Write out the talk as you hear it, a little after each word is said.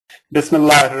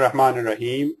Bismillah ar-Rahman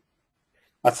ar-Rahim.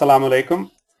 Assalamu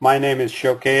alaikum. My name is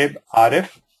Shokaib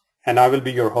Arif, and I will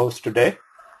be your host today.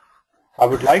 I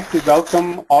would like to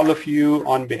welcome all of you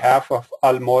on behalf of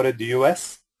Mawrid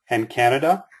US and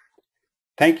Canada.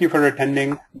 Thank you for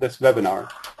attending this webinar.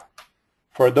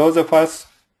 For those of us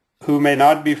who may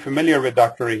not be familiar with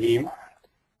Dr. Rahim,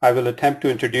 I will attempt to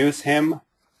introduce him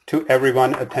to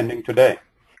everyone attending today.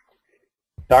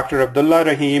 Dr. Abdullah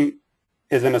Rahim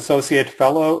is an Associate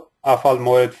Fellow of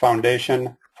Mawrid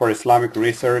Foundation for Islamic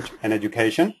Research and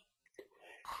Education,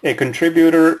 a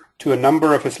contributor to a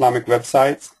number of Islamic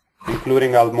websites,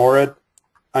 including Mawrid,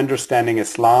 Understanding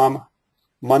Islam,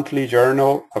 Monthly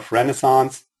Journal of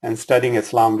Renaissance, and Studying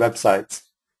Islam websites.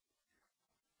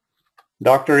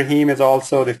 Dr. Rahim is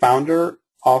also the founder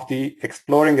of the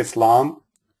Exploring Islam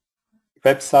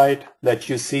website that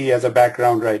you see as a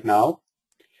background right now,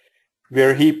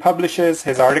 where he publishes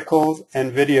his articles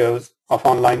and videos of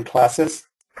online classes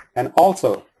and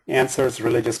also answers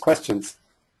religious questions.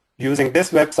 Using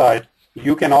this website,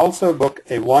 you can also book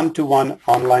a one-to-one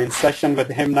online session with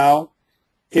him now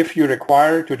if you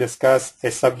require to discuss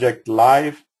a subject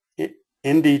live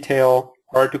in detail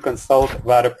or to consult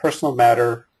about a personal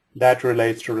matter that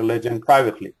relates to religion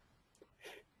privately.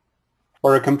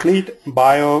 For a complete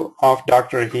bio of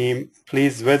Dr. Rahim,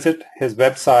 please visit his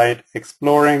website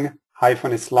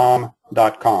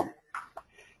exploring-islam.com.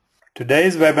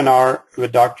 Today's webinar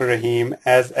with Dr. Rahim,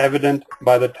 as evident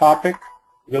by the topic,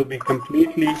 will be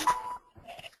completely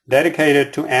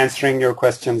dedicated to answering your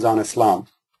questions on Islam.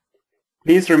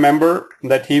 Please remember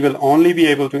that he will only be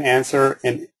able to answer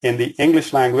in the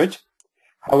English language.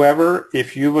 However,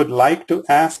 if you would like to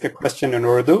ask a question in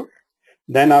Urdu,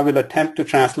 then I will attempt to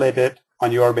translate it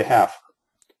on your behalf.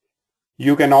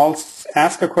 You can also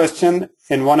ask a question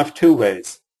in one of two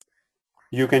ways.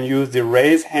 You can use the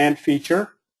raise hand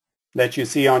feature that you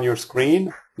see on your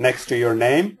screen next to your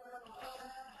name.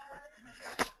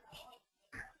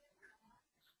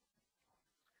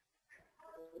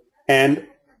 And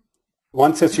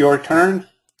once it's your turn,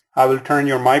 I will turn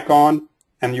your mic on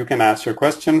and you can ask your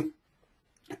question.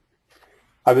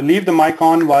 I will leave the mic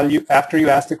on after you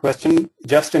ask the question,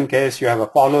 just in case you have a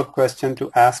follow-up question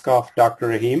to ask of Dr.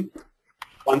 Rahim.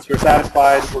 Once you're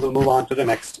satisfied, we will move on to the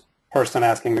next person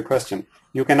asking the question.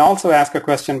 You can also ask a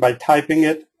question by typing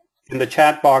it in the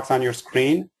chat box on your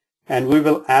screen, and we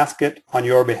will ask it on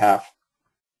your behalf.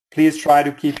 Please try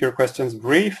to keep your questions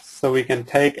brief so we can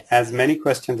take as many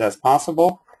questions as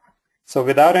possible. So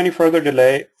without any further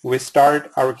delay, we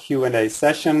start our Q&A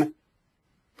session.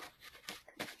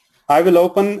 I will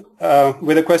open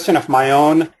with a question of my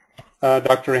own,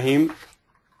 Dr. Rahim,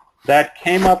 that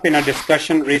came up in a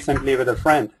discussion recently with a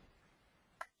friend.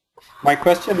 My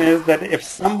question is that if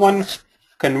someone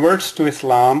converts to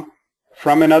Islam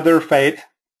from another faith,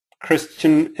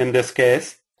 Christian in this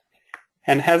case,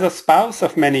 and has a spouse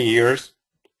of many years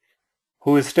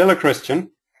who is still a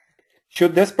Christian,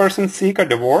 should this person seek a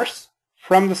divorce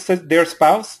from their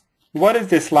spouse? What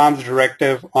is Islam's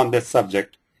directive on this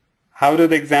subject? How do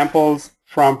the examples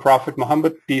from Prophet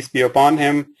Muhammad, peace be upon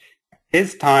him,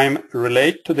 his time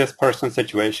relate to this person's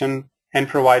situation and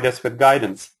provide us with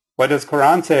guidance? What does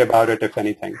Quran say about it, if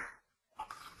anything?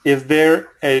 Is there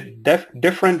a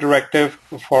different directive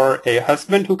for a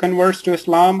husband who converts to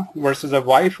Islam versus a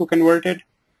wife who converted?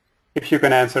 If you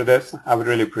can answer this, I would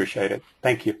really appreciate it.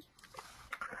 Thank you.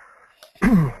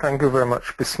 Thank you very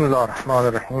much. Bismillah ar-Rahman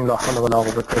ar-Rahim. La hawla wa la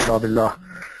quwwata illa billah.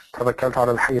 توكلت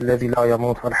على الحي الذي لا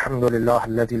يموت والحمد لله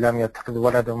الذي لم يتخذ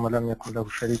ولدا ولم يكن له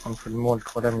شريك في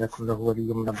الملك ولم يكن له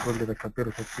ولي من الذل وكبره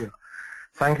تكبيرا.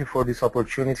 Thank you for this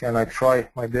opportunity, and I try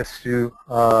my best to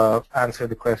answer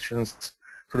the questions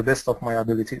to the best of my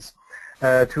abilities.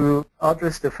 To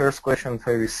address the first question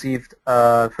I received,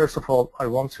 first of all, I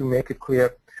want to make it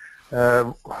clear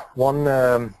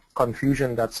one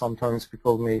confusion that sometimes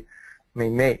people may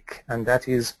make, and that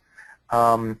is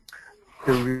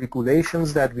the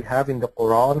regulations that we have in the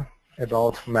Quran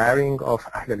about marrying of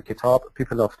Ahl al-Kitab,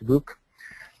 people of the book.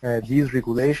 These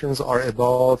regulations are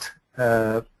about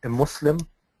a Muslim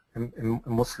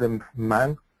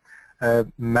man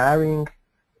marrying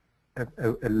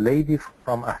a lady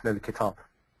from Ahl al-Kitab.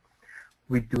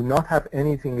 We do not have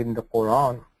anything in the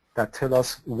Quran that tell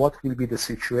us what will be the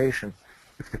situation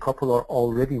if the couple are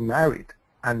already married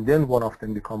and then one of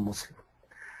them become Muslim.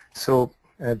 So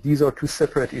these are two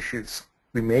separate issues.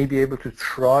 We may be able to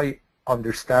try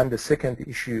understand the second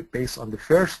issue based on the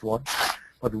first one,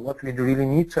 but what we really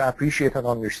need to appreciate and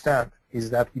understand is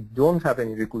that we don't have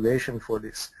any regulation for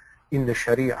this in the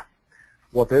Sharia.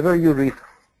 Whatever you read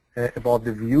about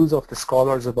the views of the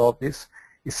scholars about this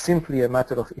is simply a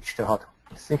matter of ijtihad.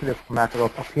 simply a matter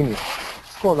of opinion,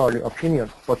 scholarly opinion,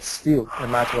 but still a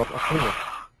matter of opinion.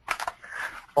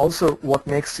 Also, what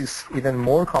makes this even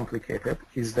more complicated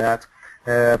is that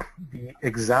the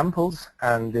examples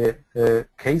and the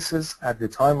cases at the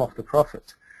time of the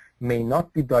Prophet may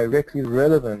not be directly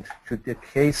relevant to the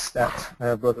case that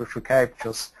Brother Shukaib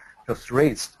just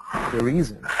raised. The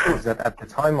reason is that at the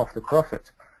time of the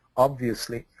Prophet,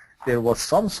 obviously, there was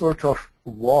some sort of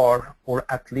war, or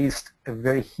at least a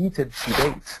very heated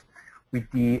debate with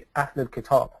the Ahl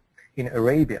al-Kitab in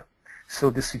Arabia. So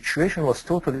the situation was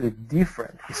totally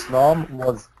different. Islam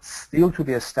was still to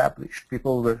be established.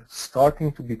 People were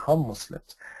starting to become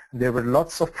Muslims. There were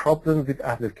lots of problems with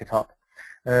Ahl al-Kitab.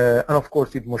 And of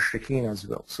course with Mushrikeen as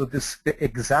well. So the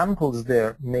examples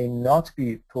there may not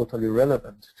be totally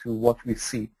relevant to what we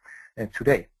see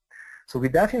today. So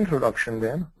with that introduction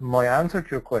then, my answer to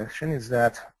your question is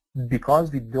that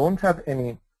because we don't have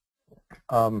any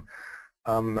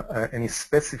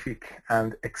specific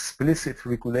and explicit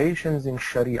regulations in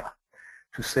Sharia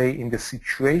to say in the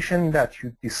situation that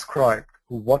you described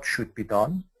what should be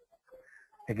done.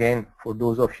 Again, for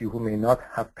those of you who may not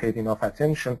have paid enough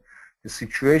attention, the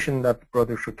situation that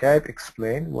Brother Shukaib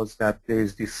explained was that there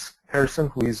is this person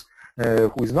who is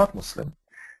not Muslim,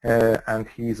 and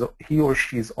he or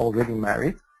she is already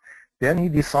married. Then he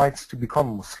decides to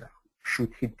become Muslim.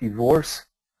 Should he divorce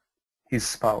his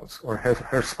spouse or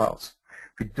her spouse?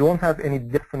 We don't have any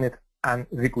definite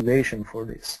regulation for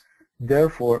this.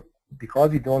 Therefore, because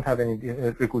we don't have any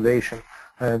regulation,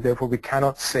 therefore we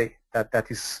cannot say that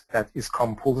is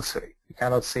compulsory. We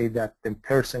cannot say that the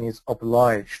person is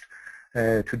obliged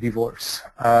to divorce.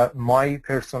 My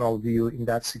personal view in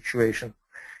that situation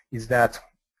is that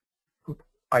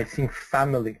I think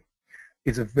family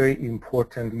is a very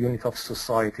important unit of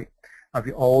society. And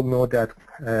we all know that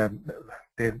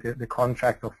the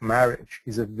contract of marriage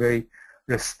is a very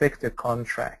respected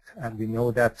contract, and we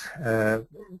know that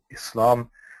Islam,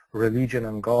 religion,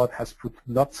 and God has put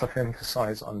lots of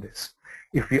emphasis on this.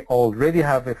 If we already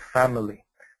have a family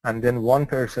and then one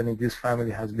person in this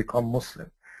family has become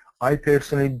Muslim, I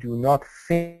personally do not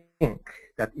think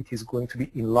that it is going to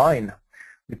be in line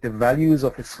with the values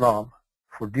of Islam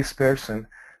for this person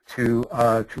to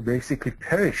basically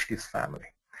perish this family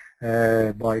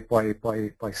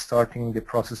by starting the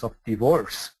process of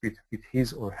divorce with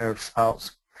his or her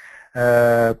spouse.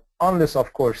 Unless,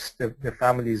 of course, the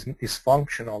family is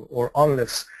dysfunctional, or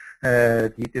unless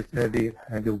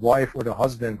the wife or the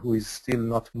husband who is still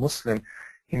not Muslim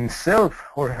himself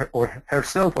or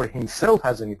herself or himself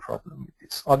has any problem with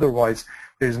this. Otherwise,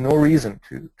 there's no reason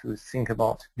to think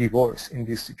about divorce in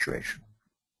this situation.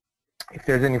 If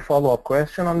there's any follow-up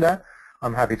question on that,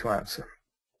 I'm happy to answer.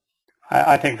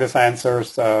 I think this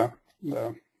answers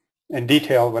in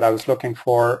detail what I was looking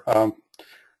for.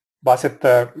 Basit,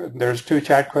 there's 2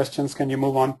 chat questions. Can you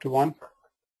move on to one?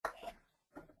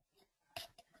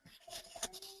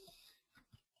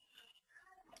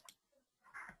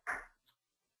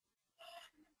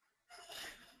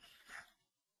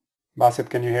 Basit,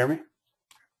 can you hear me?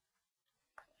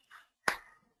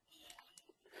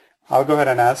 I'll go ahead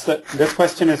and ask it. This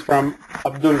question is from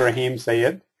Rahim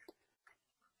Sayyid.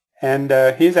 And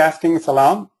he's asking,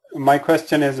 Salam, my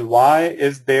question is, why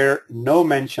is there no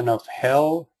mention of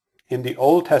hell in the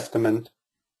Old Testament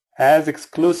as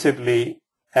exclusively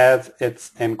as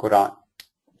it's in Quran?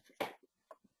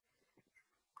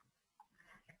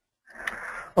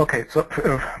 Okay, so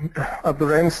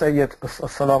Rahim Sayyid,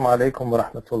 Assalamu alaikum wa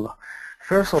rahmatullah.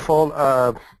 First of all,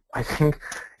 I think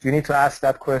you need to ask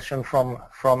that question from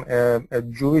a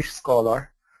Jewish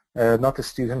scholar, not a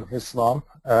student of Islam,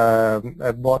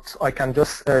 but I can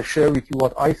just share with you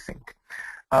what I think.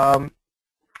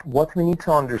 What we need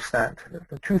to understand,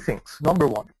 2 things. Number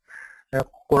 1,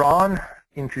 Quran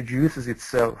introduces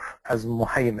itself as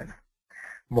Muhaymin.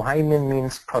 Muhaymin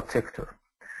means protector.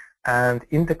 And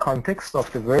in the context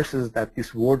of the verses that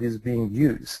this word is being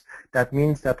used, that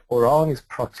means that Quran is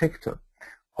protector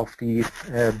of the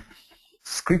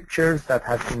scriptures that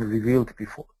have been revealed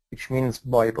before, which means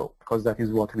Bible, because that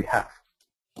is what we have.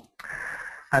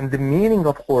 And the meaning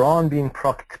of Quran being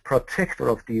protector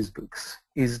of these books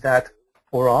is that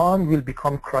Quran will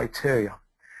become criteria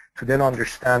to then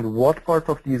understand what part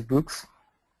of these books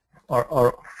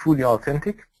are fully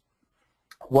authentic,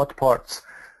 what parts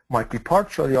might be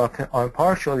partially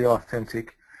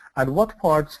authentic, and what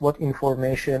parts, what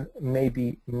information may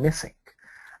be missing.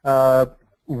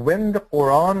 When the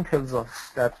Quran tells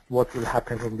us that what will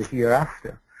happen in the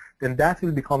hereafter, then that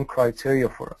will become criteria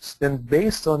for us. Then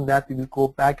based on that, we will go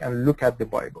back and look at the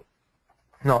Bible.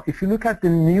 Now, if you look at the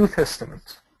New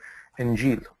Testament,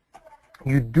 Injil,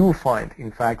 you do find,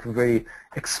 in fact, very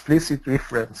explicit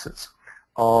references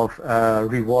of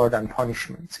reward and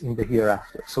punishment in the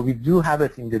hereafter. So we do have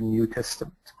it in the New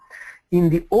Testament. In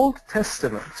the Old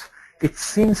Testament, it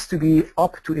seems to be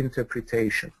up to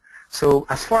interpretation. So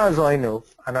as far as I know,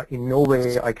 and in no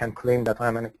way I can claim that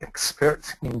I'm an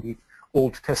expert in the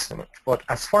Old Testament, but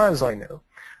as far as I know,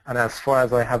 and as far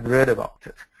as I have read about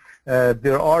it,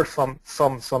 there are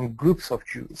some groups of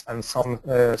Jews and some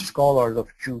scholars of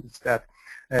Jews that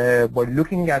by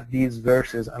looking at these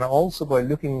verses and also by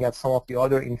looking at some of the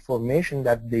other information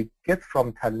that they get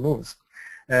from Talmud,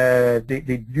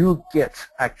 they do get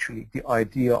actually the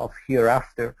idea of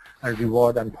hereafter and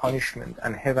reward and punishment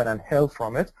and heaven and hell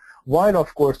from it, while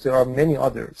of course there are many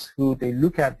others who they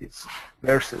look at these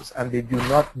verses and they do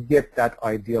not get that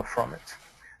idea from it.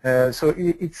 So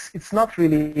it's not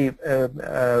really,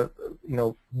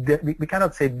 we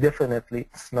cannot say definitely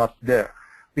it's not there.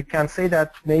 We can say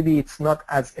that maybe it's not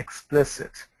as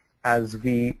explicit as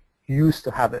we used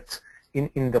to have it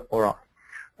in the Quran.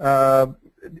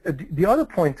 The other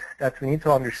point that we need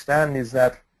to understand is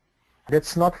that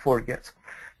let's not forget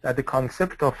that the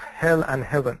concept of hell and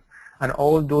heaven and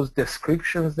all those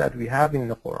descriptions that we have in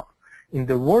the Quran, in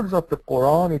the words of the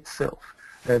Quran itself,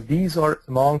 these are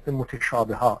among the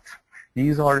mutashabihat.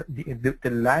 These are the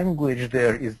language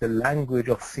there is the language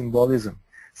of symbolism,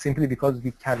 simply because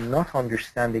we cannot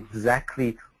understand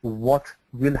exactly what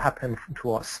will happen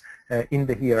to us in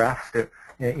the hereafter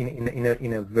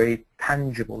in a very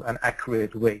tangible and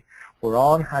accurate way.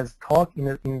 Quran has taught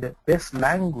in the best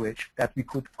language that we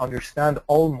could understand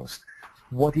almost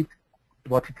what it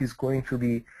is going to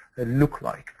be look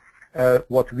like.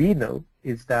 What we know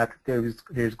is that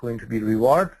there's going to be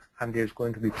reward and there's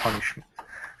going to be punishment.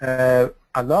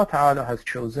 Allah Ta'ala has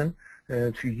chosen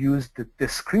to use the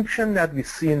description that we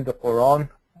see in the Quran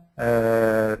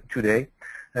today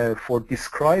for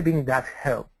describing that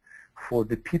hell for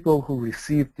the people who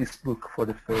received this book for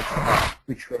the first time,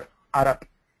 which were Arab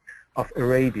of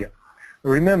Arabia.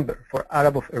 Remember, for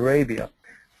Arab of Arabia,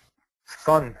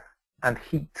 sun and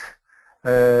heat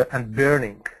and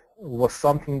burning was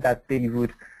something that they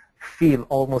would feel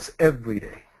almost every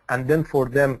day. And then for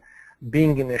them,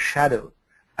 being in a shadow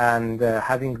and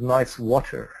having nice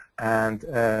water and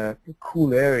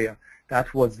cool area,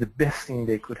 that was the best thing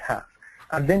they could have.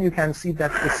 And then you can see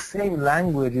that the same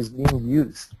language is being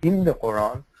used in the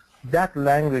Quran, that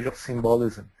language of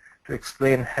symbolism, to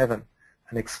explain heaven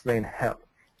and explain hell.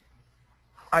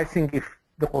 I think if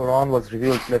the Quran was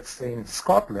revealed, let's say, in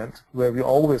Scotland, where we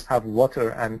always have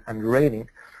water and raining,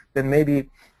 then maybe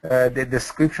the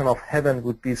description of heaven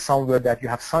would be somewhere that you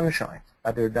have sunshine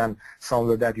rather than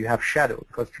somewhere that you have shadow,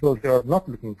 because people here are not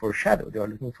looking for shadow, they are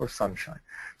looking for sunshine.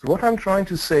 So what I'm trying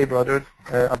to say, brother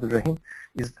Abdul,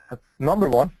 is that number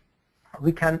one,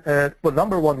 we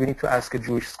need to ask a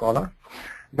Jewish scholar.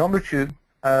 Number two,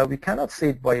 we cannot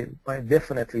say by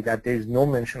definitely that there is no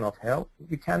mention of hell.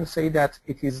 We can say that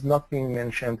it is not being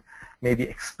mentioned maybe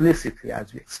explicitly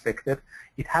as we expected.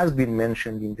 It has been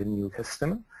mentioned in the New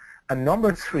Testament. And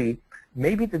number three,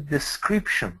 maybe the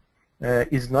description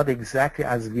is not exactly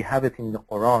as we have it in the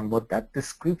Quran, but that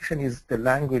description is the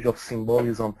language of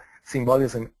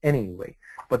symbolism anyway.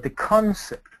 But the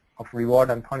concept of reward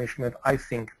and punishment, I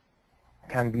think,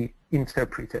 can be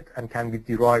interpreted and can be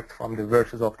derived from the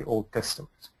verses of the Old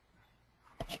Testament.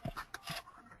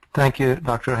 Thank you,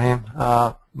 Dr. Rahim.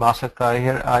 Basat Kari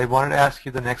here. I wanted to ask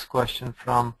you the next question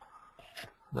from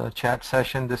the chat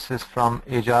session. This is from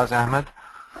Ijaz Ahmed.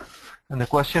 And the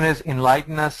question is,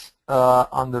 enlighten us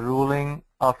on the ruling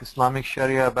of Islamic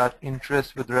Sharia about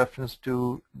interest with reference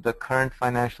to the current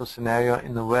financial scenario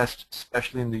in the West,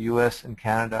 especially in the US and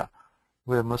Canada,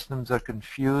 where Muslims are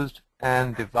confused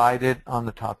and divided on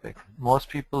the topic. Most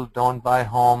people don't buy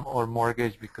home or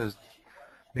mortgage because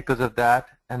of that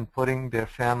and putting their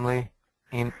family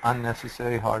in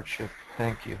unnecessary hardship.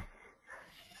 Thank you.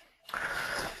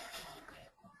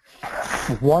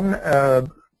 One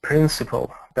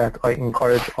principle that I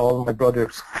encourage all my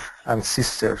brothers and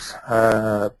sisters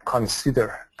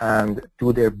consider and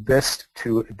do their best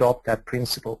to adopt that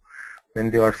principle when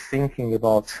they are thinking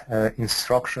about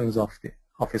instructions of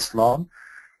Islam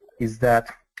is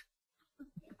that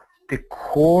the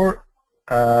core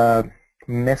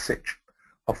message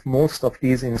of most of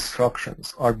these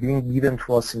instructions are being given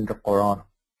to us in the Quran.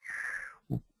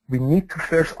 We need to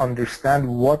first understand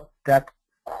what that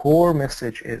core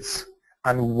message is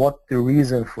and what the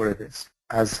reason for it is.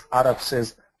 As Arab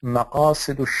says,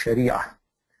 maqasid al-sharia,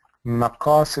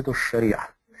 maqasid al-sharia,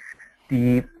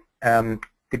 the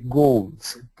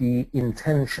goals, the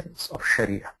intentions of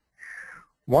Sharia.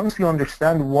 Once we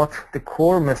understand what the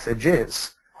core message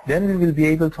is, then we will be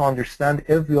able to understand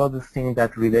every other thing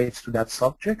that relates to that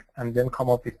subject and then come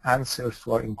up with answers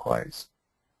to our inquiries.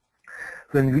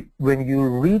 When you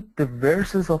read the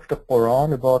verses of the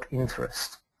Quran about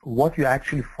interest, what you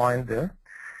actually find there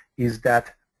is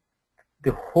that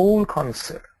the whole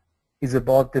concept is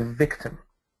about the victim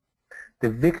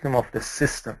of the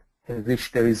system in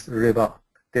which there is riba,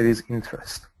 there is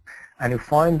interest. And you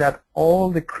find that all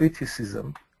the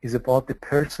criticism is about the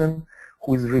person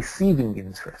who is receiving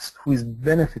interest, who is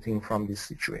benefiting from this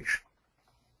situation.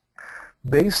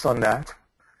 Based on that,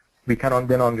 we can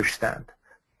then understand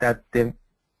that the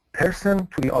person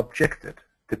to be objected,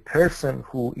 the person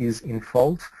who is in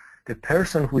fault, the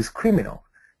person who is criminal,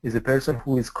 is the person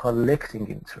who is collecting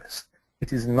interest.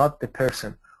 It is not the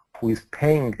person who is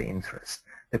paying the interest.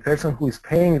 The person who is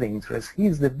paying the interest, he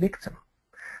is the victim.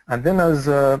 And then, as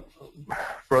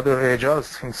Brother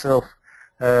Ejaz himself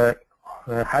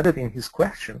had it in his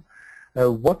question,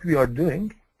 what we are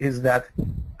doing is that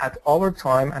at our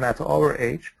time and at our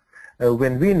age,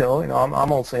 when we know,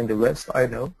 I'm also in the West, I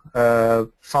know,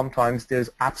 sometimes there's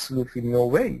absolutely no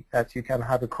way that you can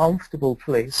have a comfortable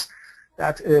place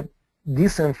that a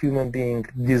decent human being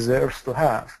deserves to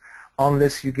have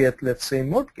unless you get, let's say,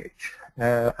 mortgage,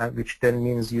 which then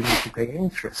means you need to pay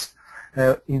interest.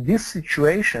 In this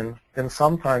situation, then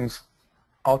sometimes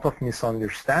out of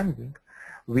misunderstanding,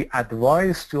 we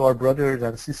advise to our brothers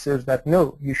and sisters that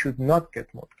no, you should not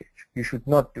get mortgage. You should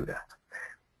not do that.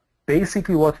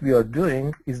 Basically what we are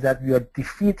doing is that we are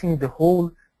defeating the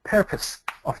whole purpose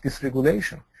of this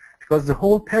regulation, because the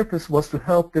whole purpose was to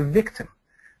help the victim.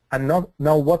 And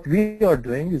now what we are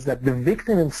doing is that the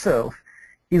victim himself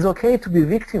is okay to be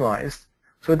victimized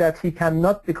so that he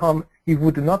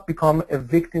would not become a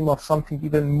victim of something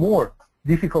even more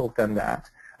difficult than that.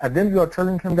 And then we are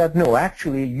telling him that no,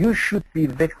 actually you should be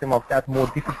victim of that more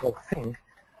difficult thing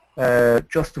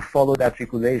just to follow that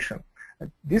regulation.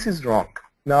 This is wrong.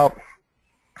 Now,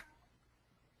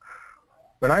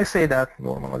 when I say that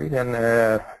normally, then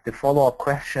the follow-up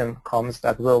question comes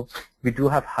that, well, we do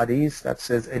have hadith that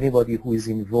says anybody who is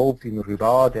involved in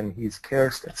riba, then he is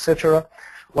cursed, etc.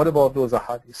 What about those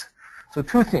hadiths? So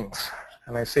two things,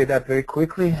 and I say that very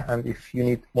quickly, and if you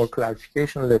need more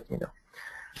clarification, let me know.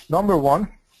 Number one,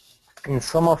 in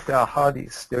some of the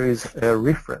hadiths, there is a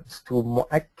reference to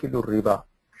mu'akkilur riba.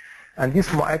 And this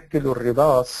mu'akkilur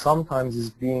riba sometimes is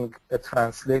being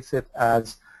translated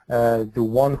as the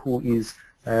one who is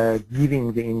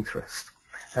giving the interest.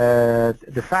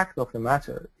 The fact of the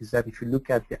matter is that if you look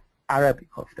at the Arabic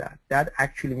of that, that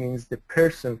actually means the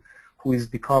person who is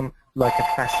become like a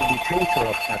facilitator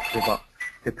of that riba,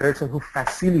 the person who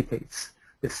facilitates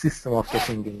the system of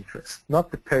getting the interest,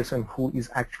 not the person who is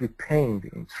actually paying the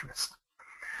interest.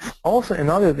 Also,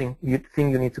 another thing you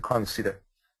need to consider.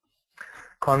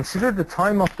 Consider the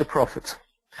time of the Prophet.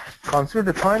 Consider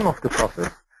the time of the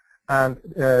Prophet, and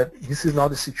this is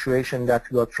not a situation that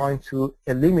we are trying to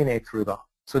eliminate riba.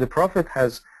 So the Prophet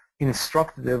has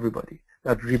instructed everybody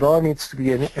that riba needs to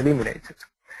be eliminated.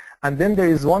 And then there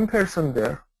is one person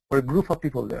there, or a group of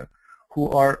people there, who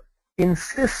are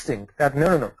insisting that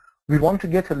no, we want to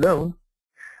get a loan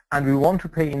and we want to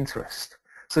pay interest.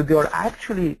 So they are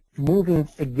actually moving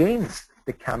against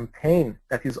the campaign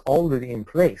that is already in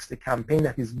place, the campaign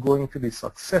that is going to be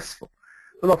successful.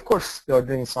 Well, of course, they are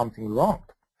doing something wrong.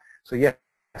 So yes,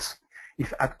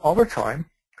 if at our time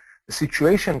the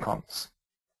situation comes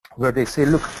where they say,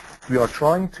 look, we are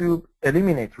trying to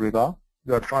eliminate riba,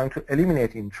 we are trying to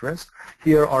eliminate interest,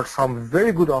 here are some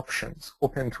very good options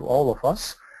open to all of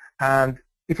us, and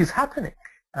it is happening.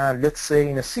 And let's say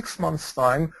in a 6 months'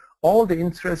 time, all the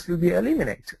interest will be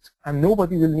eliminated, and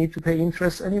nobody will need to pay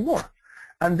interest anymore.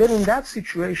 And then in that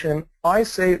situation, I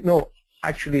say, no,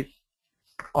 actually,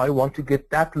 I want to get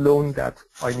that loan that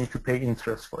I need to pay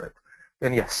interest for it.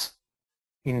 Then yes,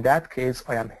 in that case,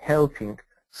 I am helping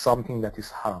something that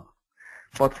is haram.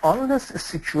 But unless a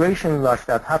situation like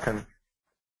that happens,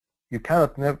 you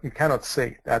cannot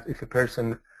say that if a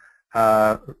person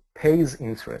pays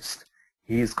interest,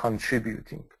 he is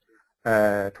contributing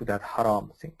to that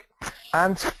haram thing.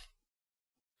 And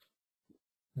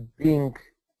being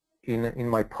in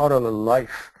my parallel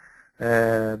life,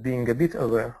 being a bit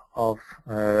aware of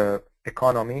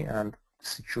economy and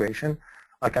situation,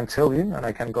 I can tell you and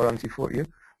I can guarantee for you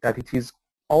that it is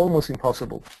almost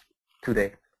impossible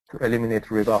today to eliminate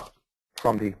riba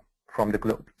from the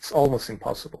globe. It's almost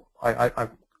impossible. I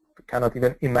cannot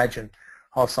even imagine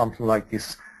how something like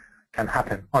this can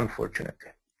happen,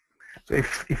 unfortunately. So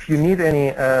if you need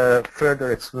any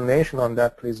further explanation on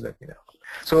that, please let me know.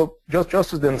 So just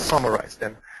to then summarize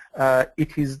then,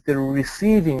 it is the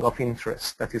receiving of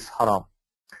interest that is haram.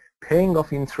 paying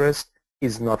of interest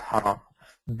is not haram.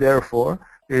 Therefore,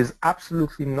 there is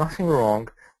absolutely nothing wrong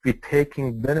with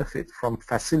taking benefit from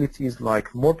facilities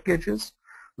like mortgages,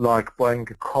 like buying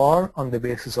a car on the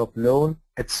basis of loan,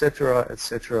 etc.,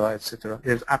 etc., etc.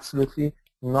 There's absolutely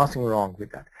nothing wrong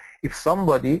with that. If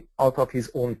somebody, out of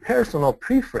his own personal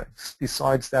preference,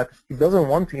 decides that he doesn't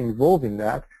want to involve in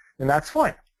that, then that's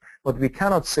fine. But we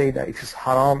cannot say that it is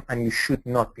haram and you should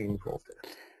not be involved in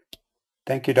it.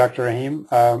 Thank you, Dr. Rahim.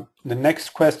 The next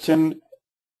question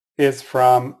is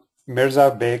from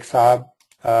Mirza Beg Saab.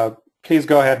 Please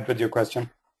go ahead with your question.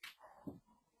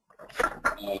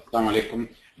 Assalamu alaikum.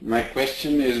 My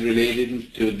question is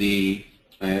related to the,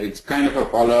 it's kind of a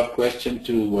follow-up question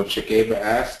to what Shakeba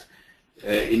asked.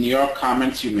 In your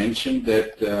comments, you mentioned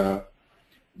that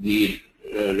the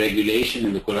regulation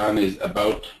in the Quran is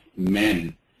about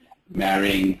men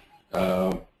marrying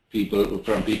people of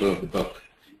the book,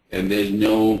 and there's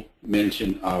no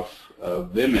mention of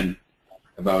women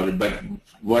about it. But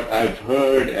what I've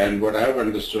heard and what I've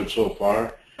understood so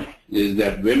far is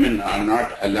that women are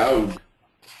not allowed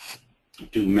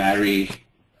to marry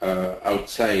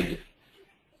outside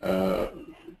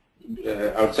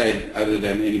other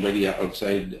than anybody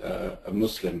outside a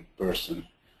Muslim person.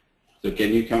 So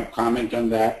can you comment on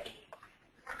that?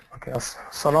 Okay.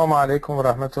 Assalamu alaikum wa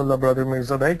rahmatullah, Brother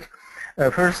Mirza Beg.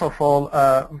 First of all,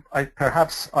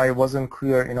 perhaps I wasn't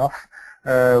clear enough.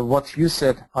 What you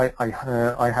said,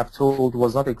 I have told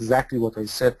was not exactly what I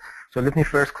said. So let me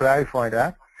first clarify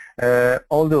that.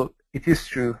 Although it is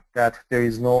true that there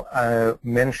is no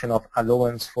mention of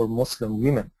allowance for Muslim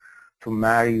women to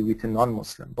marry with a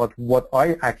non-Muslim. But what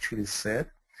I actually said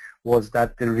was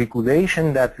that the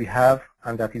regulation that we have,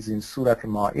 and that is in Surah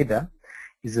Al-Ma'idah,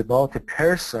 is about a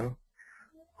person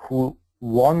who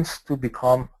wants to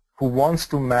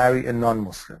marry a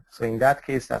non-Muslim. So in that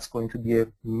case, that's going to be a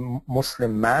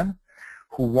Muslim man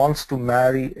who wants to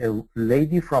marry a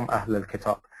lady from Ahl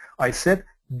al-Kitab. I said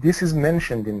this is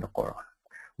mentioned in the Quran.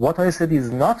 What I said is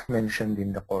not mentioned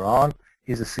in the Quran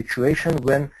is a situation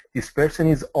when this person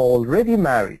is already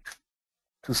married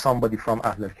to somebody from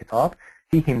Ahl al-Kitab.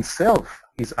 He himself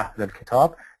is Ahl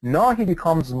al-Kitab. Now he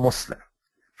becomes Muslim.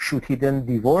 Should he then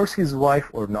divorce his wife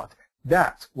or not?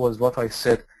 That was what I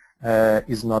said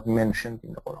is not mentioned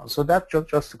in the Quran. So that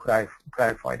just to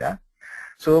clarify that.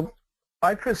 So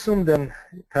I presume then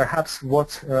perhaps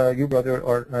what you, brother,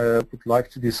 would like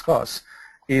to discuss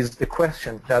is the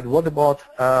question that what about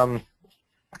a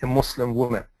Muslim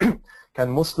woman? Can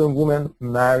Muslim women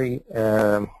marry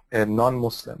a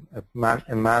non-Muslim,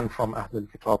 a man from Ahl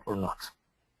al-Kitab or not?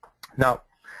 Now,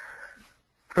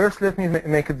 first let me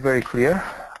make it very clear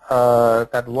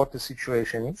that what the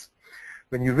situation is.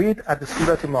 When you read at the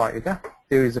Surah Al-Ma'idah,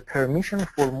 there is a permission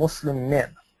for Muslim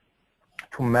men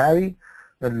to marry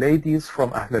the ladies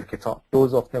from Ahl al-Kitab,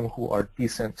 those of them who are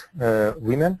decent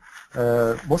women.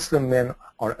 Muslim men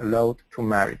are allowed to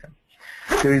marry them.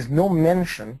 There is no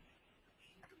mention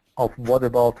of what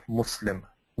about Muslim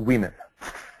women.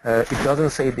 It doesn't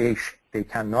say they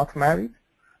cannot marry,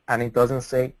 and it doesn't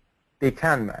say they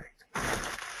can marry.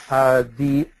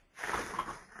 The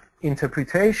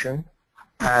interpretation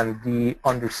and the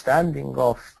understanding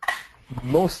of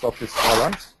most of the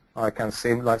scholars, I can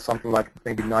say like something like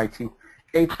maybe 98%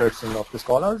 of the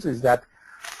scholars, is that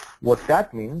what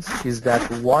that means is that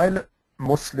while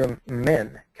Muslim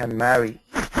men can marry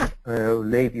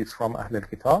ladies from Ahl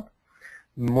al-Kitab,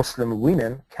 Muslim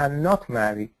women cannot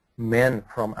marry men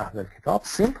from Ahl al-Kitab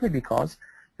simply because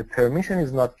the permission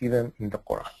is not given in the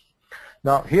Quran.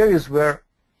 Now here is where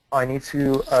I need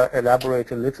to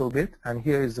elaborate a little bit, and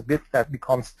here is the bit that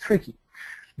becomes tricky,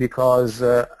 because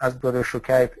as Brother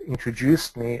Shukaib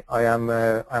introduced me,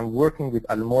 I'm working with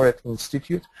Al-Mawrid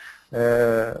Institute.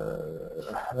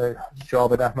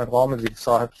 Javed Ahmed Ghamidi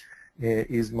Sahib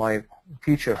is my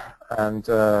teacher, and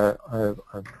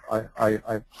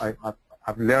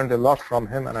I've learned a lot from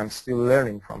him, and I'm still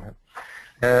learning from him.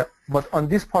 But on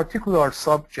this particular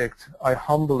subject, I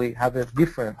humbly have a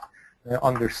different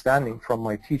understanding from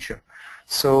my teacher.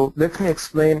 So let me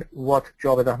explain what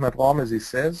Javed Ahmed Ghamidi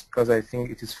says, because I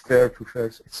think it is fair to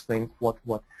first explain what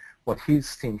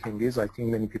his thinking is. I think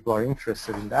many people are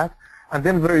interested in that. And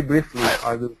then very briefly,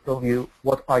 I will tell you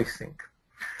what I think.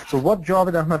 So what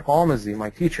Javed Ahmed Ghamidi, my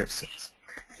teacher, says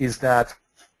is that,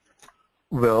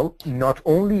 well, not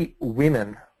only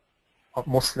women,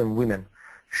 Muslim women,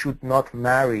 should not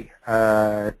marry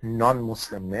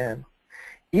non-Muslim men.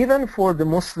 Even for the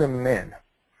Muslim men,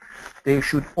 they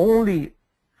should only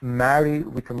marry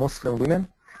with the Muslim women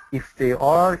if they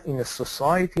are in a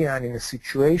society and in a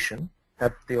situation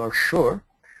that they are sure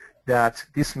that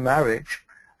this marriage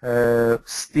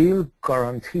still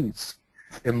guarantees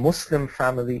a Muslim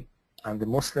family and a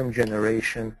Muslim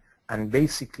generation and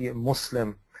basically a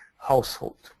Muslim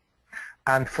household.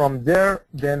 And from there,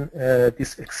 then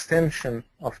this extension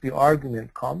of the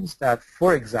argument comes that,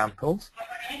 for example,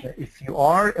 if you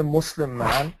are a Muslim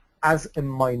man as a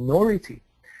minority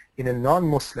in a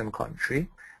non-Muslim country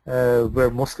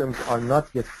where Muslims are not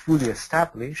yet fully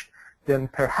established, then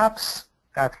perhaps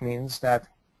that means that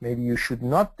maybe you should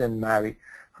not then marry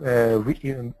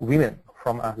women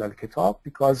from Ahl al-Kitab,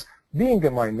 because being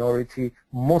a minority,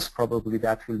 most probably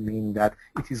that will mean that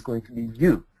it is going to be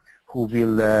you who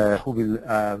will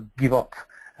give up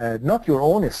not your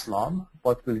own Islam,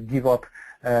 but will give up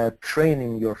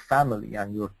training your family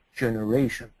and your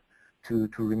generation to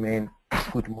remain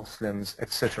good Muslims,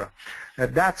 etc.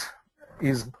 That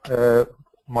is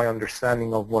my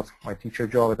understanding of what my teacher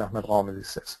Javed Ahmed Ghamidi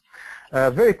says.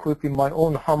 Very quickly, my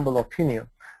own humble opinion,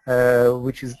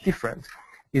 which is different,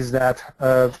 is that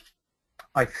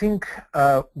I think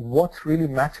what really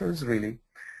matters really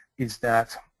is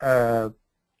that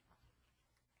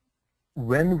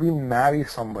when we marry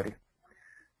somebody,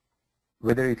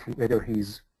 whether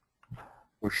he's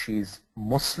or she's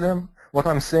Muslim, what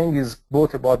I'm saying is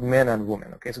both about men and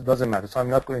women, okay, so it doesn't matter. So I'm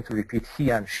not going to repeat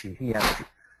he and she,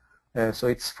 so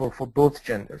it's for both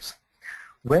genders.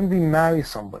 When we marry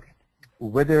somebody,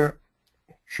 whether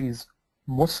she's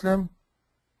Muslim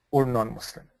or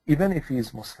non-Muslim, even if he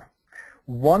is Muslim,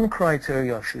 one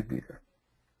criteria should be there,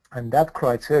 and that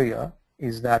criteria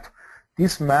is that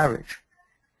this marriage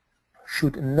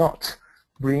should not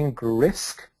bring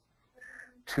risk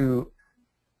to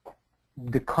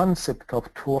the concept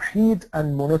of Tawheed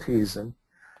and monotheism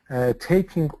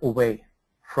taking away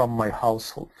from my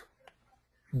household.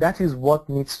 That is what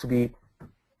needs to be,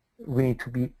 we need to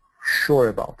be sure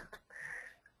about it.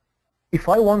 If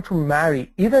I want to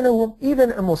marry even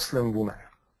a Muslim woman,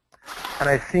 and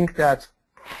I think that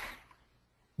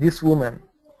this woman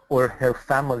or her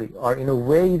family are in a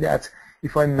way that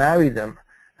if I marry them,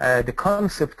 the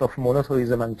concept of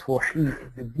monotheism and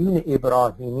Tawheed, the Deen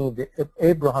Ibrahimi, the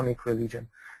Abrahamic religion,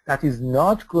 that is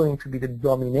not going to be the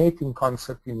dominating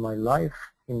concept in my life,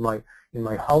 in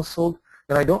my household,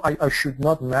 then I should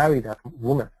not marry that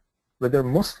woman, whether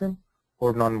Muslim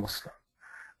or non-Muslim.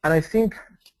 And I think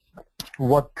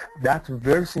what that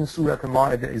verse in Surah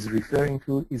Al-Ma'idah is referring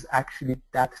to is actually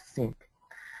that thing.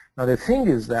 Now the thing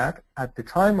is that at the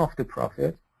time of the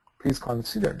Prophet, please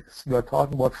consider this, we are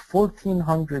talking about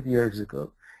 1400 years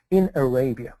ago in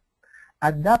Arabia.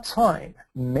 At that time,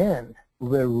 men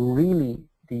were really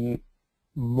the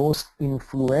most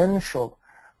influential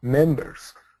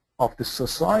members of the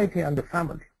society and the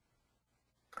family.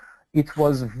 It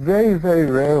was very, very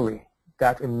rarely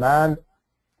that a man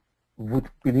would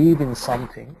believe in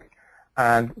something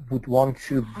and would want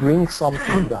to bring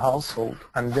something to the household,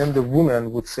 and then the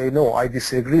woman would say, no, I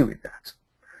disagree with that.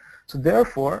 So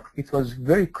therefore, it was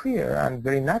very clear and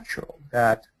very natural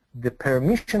that the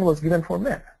permission was given for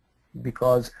men,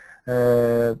 because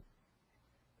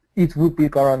it would be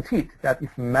guaranteed that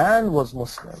if man was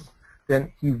Muslim,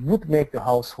 then he would make the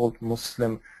household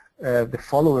Muslim, the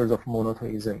followers of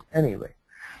monotheism anyway.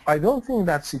 I don't think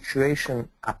that situation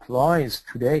applies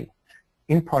today,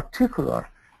 in particular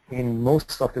in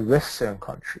most of the Western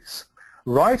countries.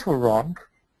 Right or wrong,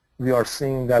 we are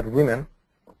seeing that women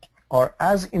are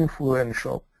as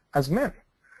influential as men.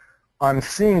 I'm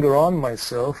seeing around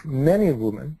myself many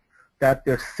women that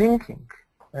their thinking,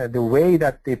 the way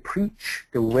that they preach,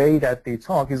 the way that they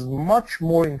talk is much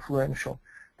more influential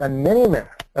than many men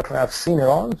that I have seen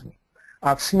around me.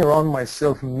 I've seen around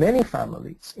myself many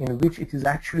families in which it is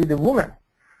actually the woman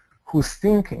whose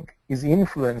thinking is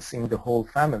influencing the whole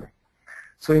family.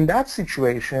 So in that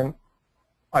situation,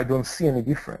 I don't see any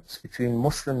difference between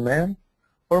Muslim men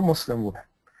or Muslim women,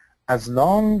 as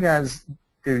long as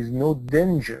there is no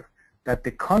danger that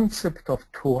the concept of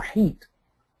Tawheed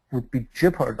would be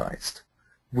jeopardized,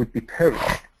 would be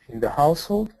perished in the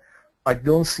household. I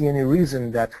don't see any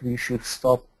reason that we should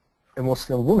stop a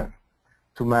Muslim woman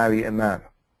to marry a man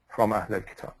from Ahl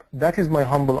al-Kitab. That is my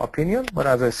humble opinion, but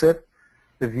as I said,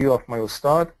 the view of my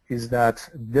Ustad is that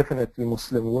definitely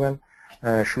Muslim women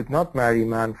should not marry a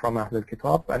man from Ahl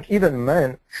al-Kitab, and even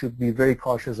men should be very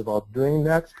cautious about doing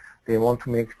that. They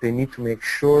need to make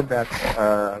sure that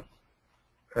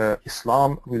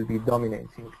Islam will be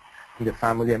dominating in the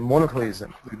family and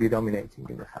monotheism will be dominating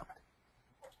in the family.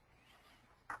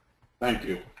 Thank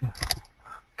you.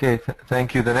 Okay,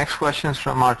 thank you. The next question is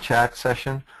from our chat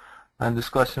session, and this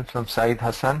question is from Saeed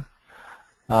Hassan.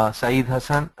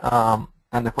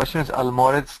 And the question is,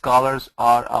 Al-Mawrid scholars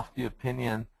are of the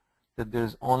opinion that there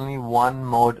is only one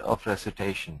mode of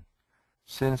recitation.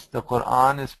 Since the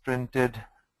Quran is printed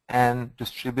and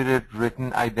distributed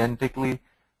written identically,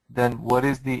 then what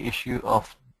is the issue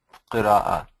of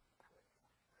qira'ah?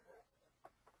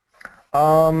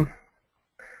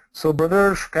 So,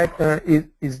 brother,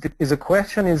 is a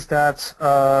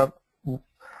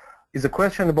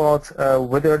question about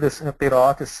whether this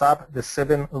qira'at is the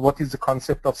seven. What is the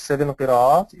concept of seven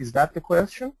qira'at? Is that the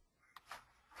question?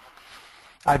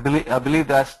 I believe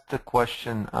that's the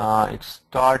question. It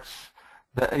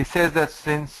says that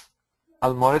since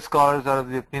Al-Mawrid scholars are of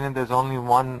the opinion there's only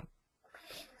one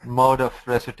mode of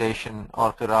recitation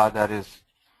or qira'ah that is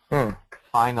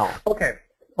final. Okay,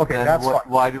 then that's fine.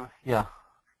 Why do yeah?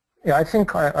 Yeah, I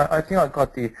think I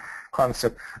got the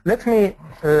concept. Let me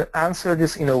answer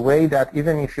this in a way that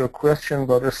even if your question,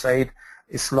 Brother Said,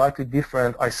 is slightly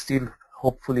different, I still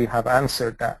hopefully have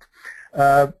answered that.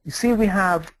 You see, we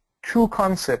have two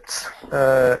concepts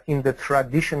in the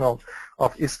traditional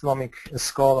of Islamic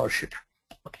scholarship.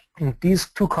 And these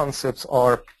two concepts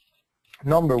are,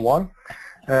 number one,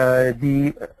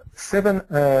 the seven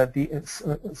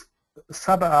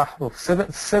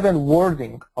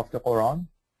wording of the Quran,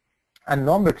 and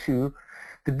number two,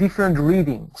 the different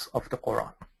readings of the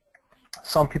Quran.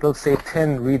 Some people say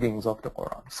 10 readings of the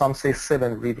Quran. Some say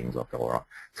 7 readings of the Quran.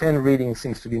 10 readings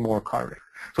seems to be more correct.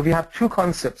 So we have two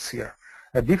concepts here.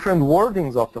 Different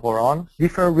wordings of the Quran,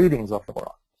 different readings of the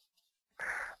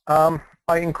Quran.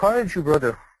 I encourage you,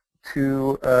 brother,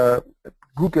 to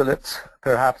Google it,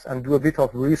 perhaps, and do a bit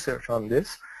of research on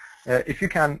this. If you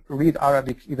can read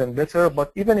Arabic, even better,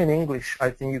 but even in English, I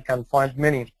think you can find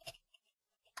many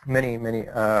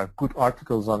good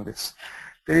articles on this.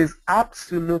 There is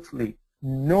absolutely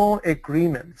no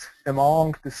agreement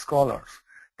among the scholars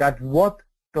that what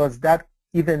does that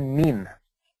even mean,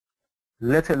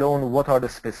 let alone what are the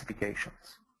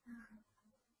specifications.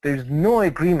 There is no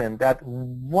agreement that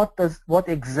what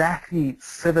exactly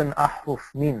 7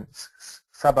 ahruf means,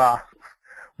 sab'a ahruf.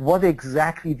 What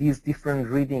exactly these different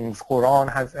readings, Quran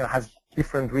has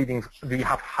different readings. We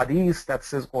have hadith that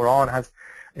says Quran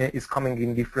is coming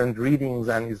in different readings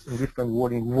and is in different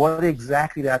wording. What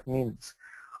exactly that means?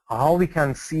 How we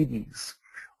can see these?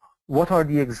 What are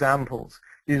the examples?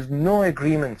 There is no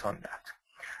agreement on that.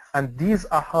 And these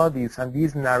ahadiths and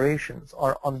these narrations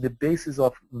are on the basis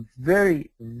of very,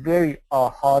 very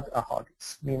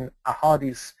ahadiths. I mean,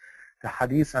 ahadiths, the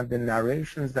hadiths and the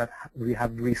narrations that we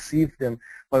have received them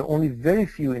by only very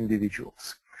few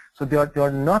individuals. So they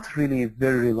are not really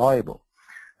very reliable.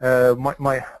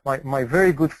 My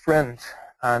very good friend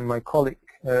and my colleague,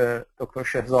 Dr.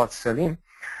 Shehzad Salim,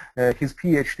 his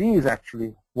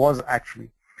PhD was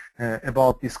actually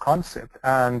about this concept,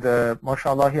 and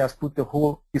mashallah, he has put the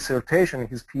whole dissertation,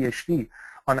 his PhD,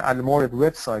 on Al-Mawrid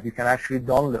website. You can actually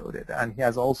download it, and he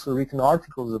has also written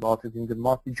articles about it in the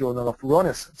monthly journal of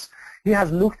Renaissance. He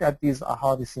has looked at these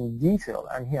ahadiths in detail,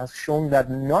 and he has shown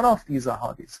that none of these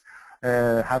ahadiths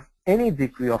have any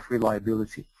degree of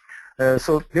reliability.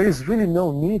 So there is really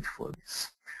no need for this.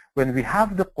 When we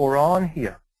have the Quran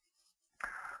here,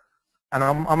 and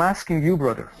I'm asking you,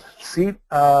 brother, see,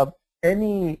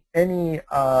 any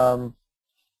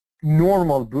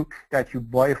normal book that you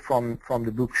buy from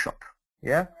the bookshop,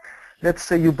 yeah? Let's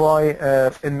say you buy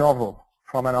a novel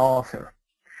from an author.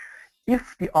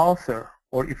 If the author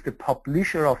or if the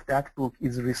publisher of that book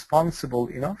is responsible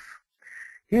enough,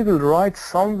 he will write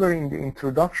somewhere in the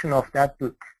introduction of that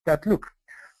book that, look,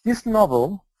 this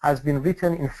novel has been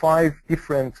written in 5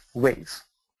 different ways,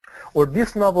 or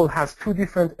this novel has 2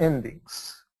 different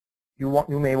endings. You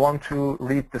may want to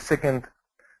read the second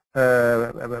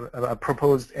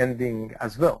proposed ending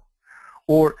as well.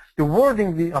 Or the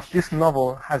wording of this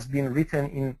novel has been written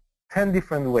in 10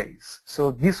 different ways.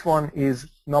 So this one is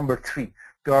number 3.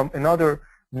 There are another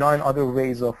 9 other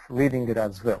ways of reading it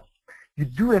as well. You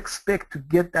do expect to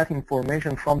get that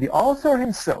information from the author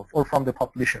himself or from the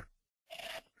publisher.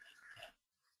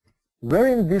 Where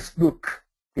in this book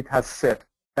it has said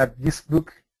that this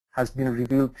book has been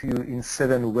revealed to you in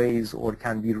 7 ways or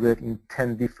can be read in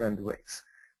 10 different ways.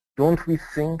 Don't we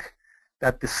think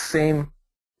that the same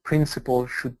principle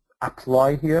should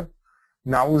apply here?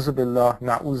 Na'uzu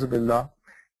billah,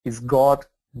 is God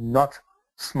not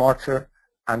smarter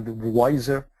and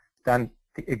wiser than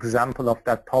the example of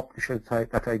that publisher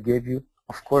that I gave you?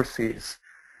 Of course he is.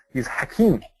 He's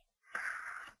Hakim.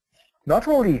 Not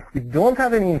only we don't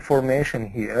have any information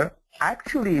here,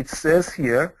 actually it says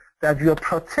here that you are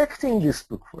protecting this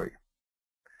book for you.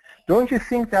 Don't you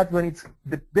think that when it's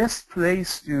the best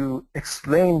place to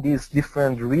explain these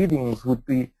different readings would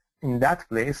be in that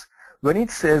place when it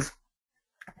says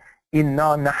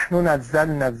إِنَّا نَحْنُ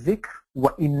نَزَّلْنَا الذِّكْرَ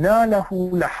وَإِنَّا لَهُ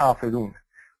لَحَافِظُونَ.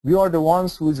 We are the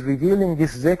ones who is revealing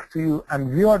this zikr to you, and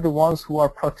we are the ones who are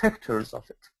protectors of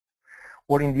it.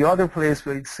 Or in the other place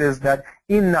where it says that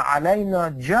إِنَّ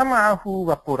عَلَيْنَا جَمْعَهُ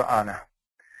وَقُرْآنَهُ.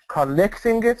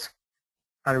 Collecting it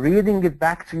and reading it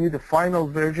back to you, the final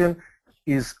version,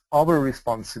 is our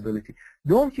responsibility.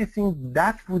 Don't you think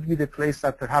that would be the place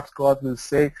that perhaps God will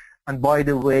say, and by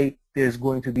the way, there's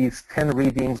going to be 10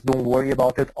 readings, don't worry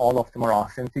about it, all of them are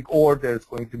authentic, or there's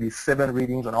going to be 7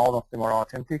 readings and all of them are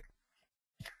authentic?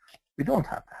 We don't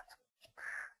have that.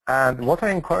 And what I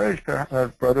encourage you,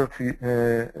 brother,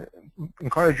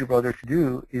 to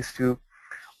do is to,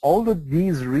 although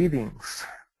these readings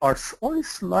are only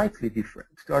slightly different,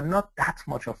 there are not that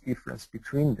much of difference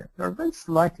between them. They are very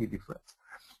slightly different.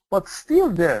 But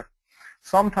still there,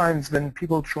 sometimes when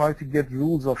people try to get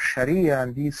rules of Sharia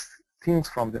and these things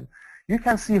from them, you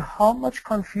can see how much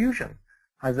confusion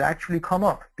has actually come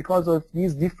up because of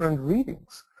these different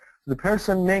readings. The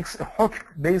person makes a hukm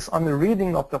based on the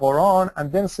reading of the Quran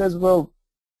and then says, well,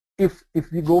 if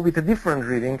we go with a different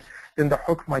reading, then the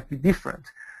hukm might be different.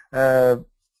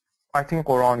 I think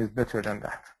Quran is better than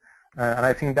that. And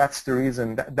I think that's the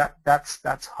reason,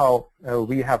 that's how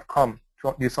we have come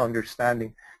to this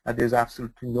understanding that there's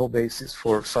absolutely no basis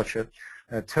for such a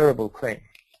terrible claim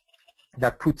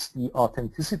that puts the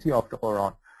authenticity of the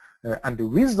Quran and the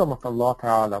wisdom of Allah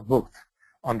Ta'ala both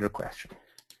under question.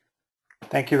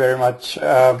 Thank you very much.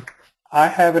 I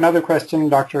have another question,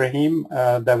 Dr. Rahim,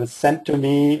 that was sent to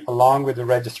me along with the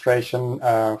registration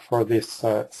for this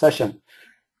session.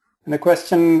 And the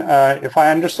question, if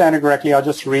I understand it correctly, I'll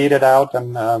just read it out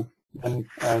and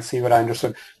see what I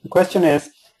understood. The question is,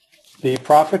 the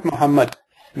Prophet Muhammad,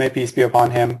 may peace be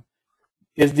upon him,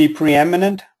 is the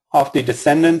preeminent of the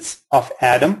descendants of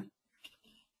Adam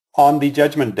on the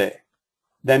Judgment Day.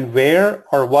 Then where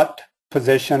or what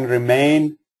position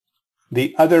remain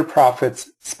the other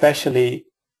prophets, especially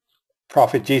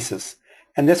Prophet Jesus?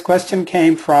 And this question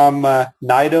came from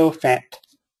Nido Fant.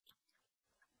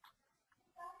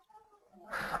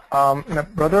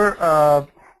 Brother,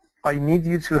 I need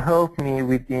you to help me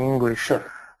with the English. Sure.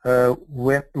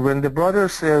 When the brother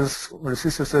says, or the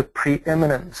sister says,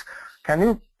 preeminent, can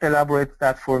you elaborate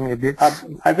that for me a bit?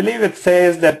 I believe it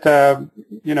says that,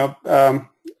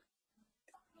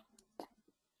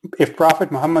 if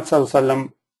Prophet Muhammad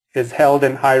ﷺ is held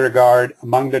in high regard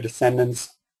among the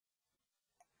descendants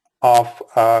of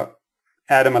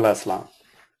Adam al-Islam,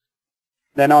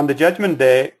 then on the Judgment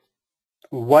Day,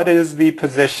 what is the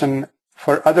position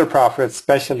for other prophets,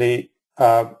 especially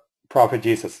Prophet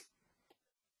Jesus?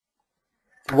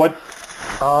 What?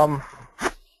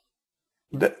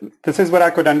 This is what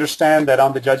I could understand, that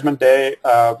on the Judgment Day,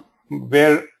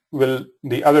 where will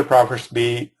the other prophets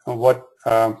be? What?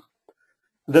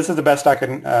 This is the best I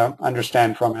can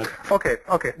understand from it. Okay,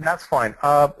 that's fine.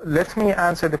 Let me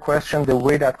answer the question the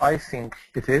way that I think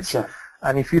it is. Sure.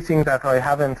 And if you think that I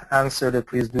haven't answered it,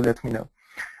 please do let me know.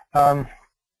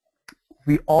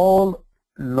 We all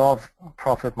love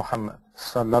Prophet Muhammad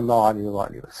sallallahu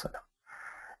alaihi wasallam,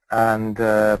 and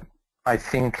I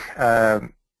think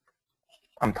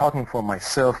I'm talking for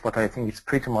myself, but I think it's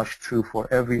pretty much true for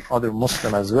every other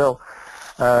Muslim as well.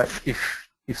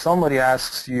 If somebody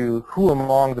asks you who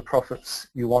among the prophets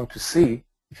you want to see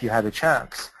if you had a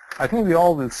chance, I think we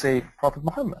all will say Prophet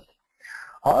Muhammad.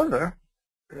 However,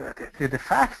 the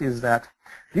fact is that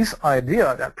this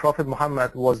idea that Prophet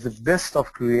Muhammad was the best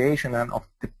of creation and of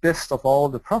the best of all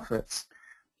the prophets,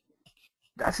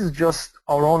 that is just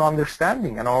our own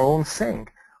understanding and our own saying.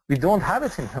 We don't have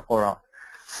it in the Quran.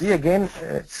 See, again,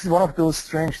 this is one of those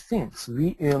strange things.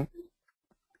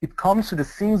 It comes to the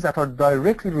things that are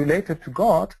directly related to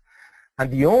God, and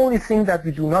the only thing that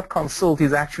we do not consult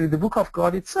is actually the book of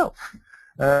God itself.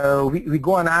 We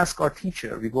go and ask our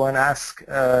teacher. We go and ask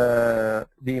the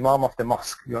Imam of the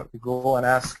mosque. We go and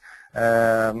ask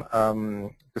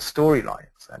the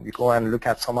storylines, and we go and look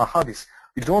at some hadiths.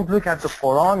 We don't look at the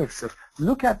Quran itself.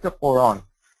 Look at the Quran.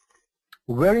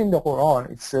 Where in the Quran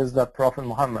it says that Prophet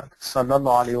Muhammad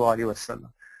sallallahu alaihi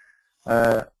wasallam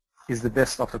is the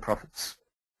best of the prophets?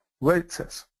 Where it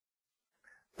says.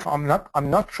 I'm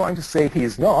not trying to say he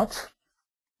is not.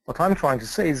 What I'm trying to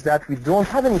say is that we don't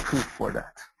have any proof for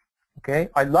that. Okay?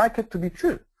 I like it to be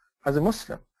true as a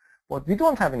Muslim, but we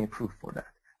don't have any proof for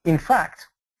that. In fact,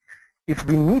 if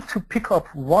we need to pick up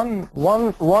one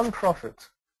prophet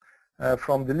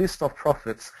from the list of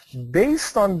prophets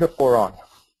based on the Quran,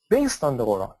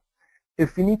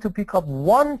 if we need to pick up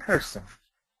one person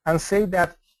and say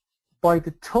that by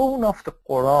the tone of the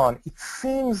Quran, it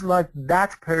seems like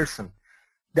that person,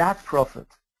 that prophet,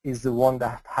 is the one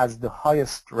that has the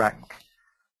highest rank?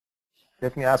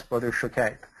 Let me ask Brother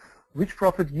Shukaib. Which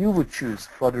prophet you would choose,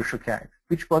 Brother Shukaib?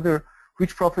 Which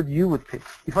prophet you would pick?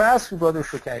 If I ask you, Brother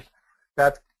Shukaib,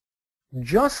 that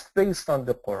just based on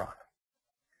the Quran,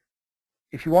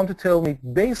 if you want to tell me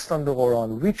based on the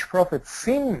Quran, which prophet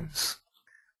seems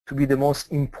to be the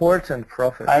most important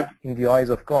prophet in the eyes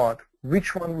of God,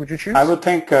 which one would you choose? I would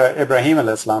think Ibrahim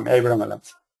al-Islam, Abraham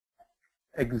al-Islam.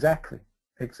 Exactly,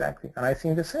 exactly. And I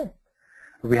think the same.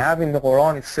 We have in the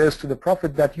Quran, it says to the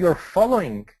prophet that you're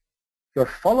following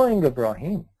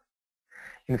Ibrahim.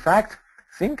 In fact,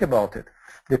 think about it.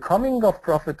 The coming of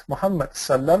Prophet Muhammad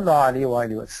sallallahu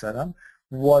alaihi wasallam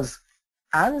was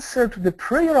answer to the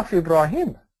prayer of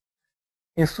Ibrahim.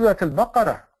 In Surah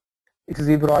Al-Baqarah, it is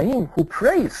Ibrahim who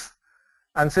prays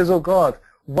and says, oh God,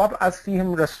 وَابْعَثْ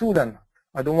فِيهِمْ رَسُولًا.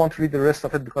 I don't want to read the rest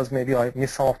of it because maybe I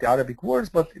miss some of the Arabic words,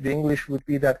 but the English would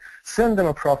be that send them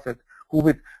a prophet who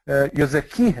would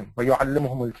يُزَكِّيهِمْ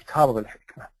وَيُعَلِّمُهُمُ الْكِتَابَ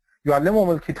وَالْحِكْمَةِ.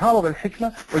 يُعَلِّمُهُمُ الْكِتَابَ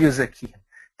وَالْحِكْمَةِ وَيُزَكِّيهِمْ.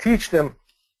 Teach them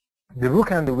the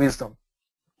book and the wisdom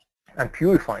and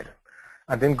purify them.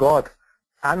 And then God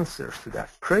answers to that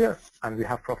prayer, and we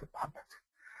have Prophet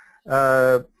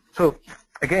Muhammad. So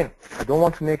again, I don't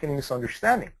want to make any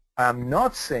misunderstanding. I am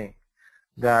not saying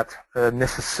that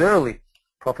necessarily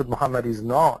Prophet Muhammad is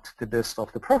not the best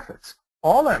of the prophets.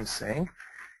 All I'm saying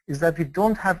is that we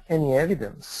don't have any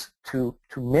evidence to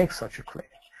make such a claim.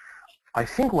 I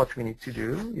think what we need to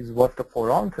do is what the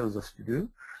Quran tells us to do,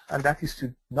 and that is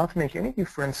to not make any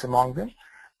difference among them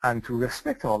and to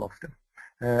respect all of them.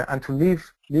 And to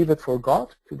leave it for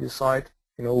God to decide,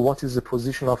 what is the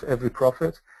position of every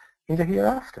prophet in the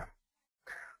hereafter.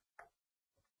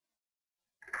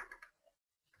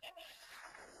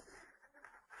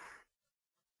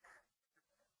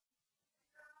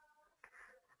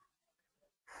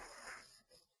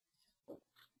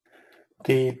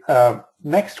 The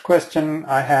next question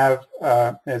I have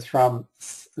is from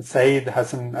Saeed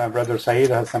Hassan, Brother Saeed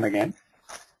Hassan again.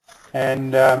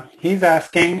 And he's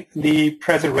asking, the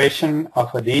preservation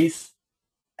of hadith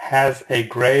has a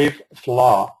grave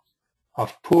flaw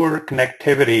of poor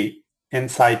connectivity in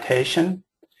citation,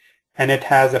 and it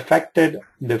has affected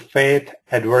the faith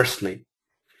adversely.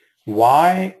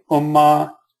 Why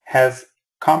Ummah has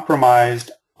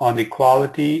compromised on the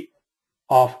quality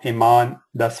of Iman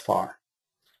thus far?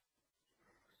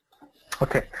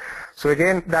 Okay, so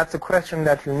again, that's a question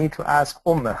that you need to ask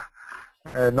Ummah.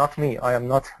 Not me. I am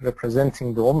not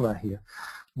representing the Ummah here.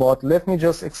 But let me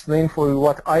just explain for you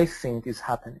what I think is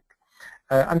happening.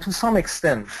 And to some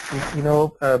extent,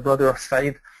 Brother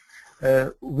Saeed,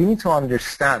 we need to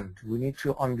understand. We need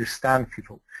to understand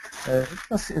people.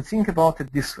 Just think about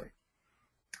it this way.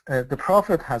 The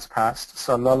Prophet has passed,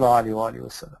 sallallahu alaihi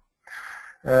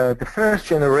wasallam. The first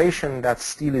generation that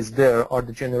still is there are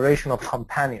the generation of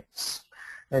companions.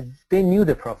 They knew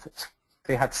the Prophet.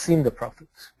 They had seen the Prophet.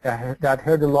 They had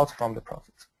heard a lot from the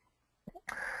Prophet.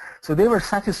 So they were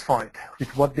satisfied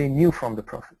with what they knew from the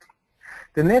Prophet.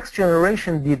 The next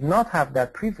generation did not have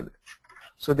that privilege.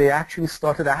 So they actually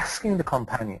started asking the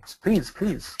companions, please,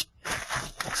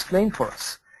 explain for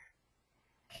us.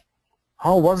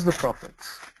 How was the Prophet?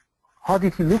 How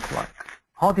did he look like?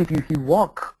 How did he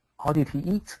walk? How did he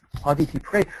eat? How did he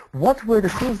pray? What were the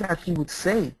things that he would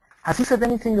say? Has he said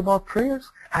anything about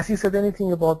prayers? Has he said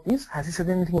anything about this? Has he said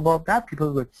anything about that?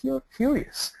 People were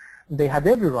curious. They had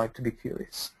every right to be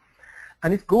curious.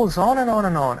 And it goes on and on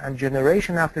and on, and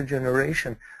generation after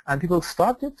generation. And people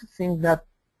started to think that,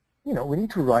 we need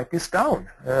to write this down.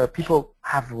 People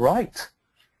have right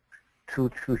to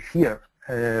hear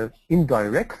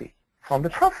indirectly from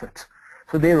the Prophet.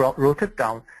 So they wrote it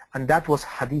down, and that was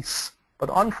hadith.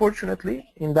 But unfortunately,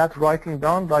 in that writing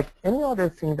down, like any other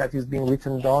thing that is being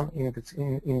written down in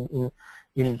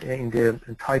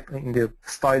the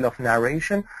style of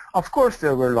narration, of course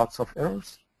there were lots of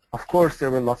errors. Of course there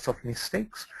were lots of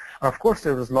mistakes. And of course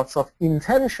there was lots of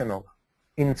intentional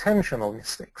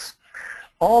mistakes.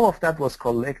 All of that was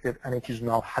collected, and it is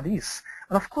now hadith.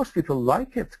 And of course people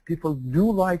like it. People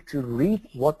do like to read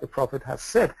what the Prophet has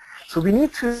said. So we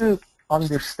need to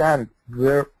understand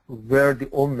where the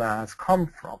Ummah has come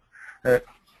from.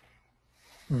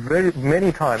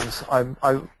 Many times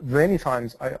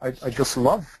I just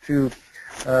love to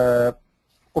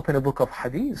open a book of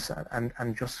hadith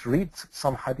and just read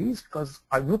some hadith, because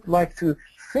I would like to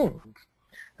think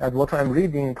that what I'm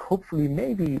reading, hopefully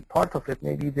maybe part of it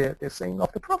may be the saying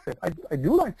of the Prophet. I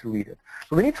do like to read it.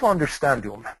 So we need to understand the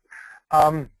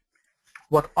Ummah.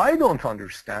 What I don't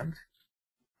understand,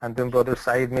 and then Brother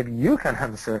Saeed, maybe you can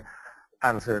answer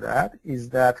that, is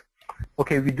that,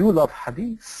 okay, we do love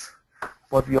hadith,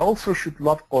 but we also should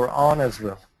love Quran as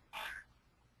well.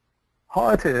 how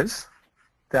it is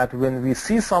that when we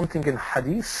see something in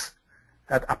hadith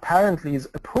that apparently is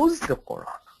opposed to the Quran,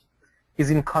 is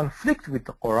in conflict with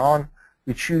the Quran,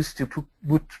 we choose to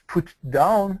put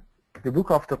down the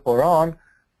book of the Quran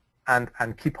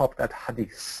and keep up that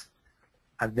hadith,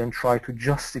 and then try to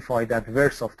justify that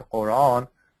verse of the Quran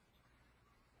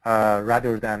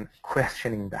rather than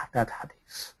questioning that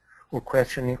hadith or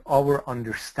questioning our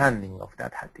understanding of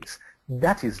that hadith.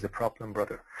 That is the problem,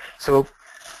 brother. So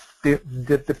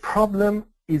the problem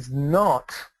is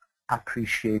not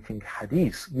appreciating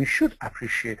hadith. We should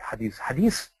appreciate hadith.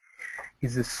 Hadith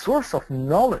is a source of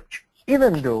knowledge.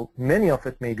 Even though many of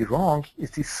it may be wrong,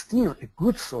 it is still a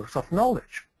good source of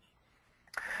knowledge.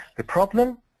 The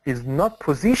problem is not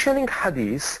positioning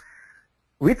hadith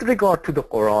with regard to the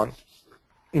Quran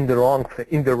in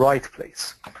the right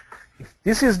place. If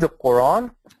this is the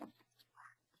Quran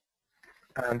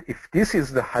and if this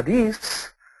is the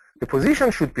hadith, the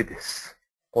position should be this.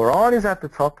 Quran is at the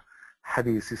top,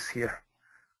 hadith is here.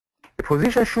 The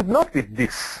position should not be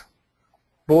this,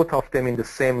 both of them in the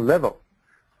same level.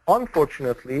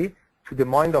 Unfortunately, to the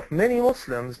mind of many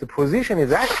Muslims, the position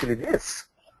is actually this.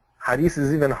 Hadith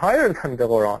is even higher than the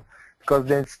Quran, because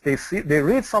they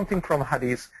read something from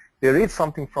hadith, they read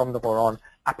something from the Quran.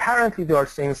 Apparently they are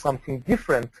saying something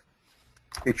different.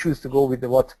 They choose to go with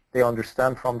what they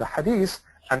understand from the hadith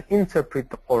and interpret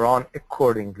the Quran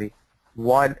accordingly,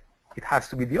 while it has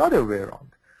to be the other way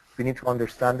around. We need to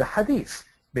understand the hadith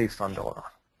based on the Quran.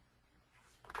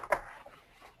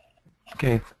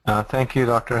 Okay, thank you,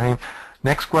 Dr. Rahim.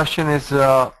 Next question is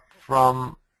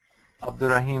from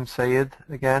Rahim Sayyid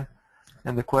again,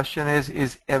 and the question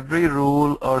is every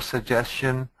rule or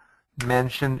suggestion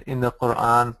mentioned in the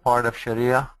Quran part of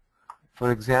Sharia?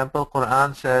 For example,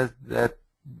 Quran says that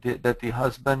the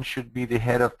husband should be the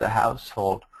head of the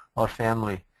household or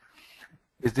family.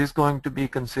 Is this going to be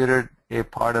considered a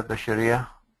part of the Sharia?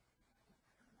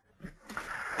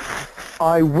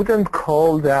 I wouldn't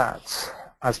call that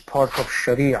as part of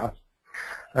Sharia.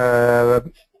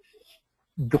 The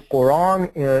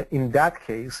Quran in that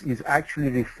case is actually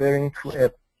referring to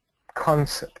a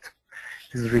concept.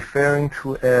 It is referring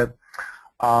to a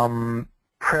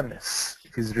premise.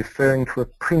 It is referring to a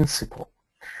principle.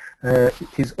 It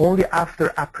is only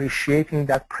after appreciating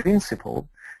that principle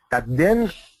that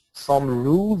then some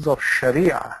rules of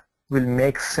Sharia will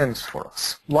make sense for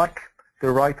us, like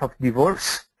the right of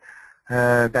divorce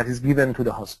that is given to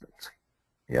the husband.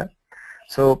 Yeah.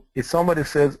 So if somebody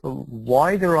says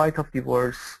why the right of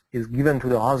divorce is given to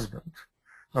the husband,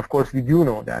 of course we do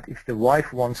know that if the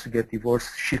wife wants to get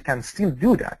divorced, she can still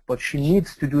do that, but she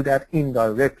needs to do that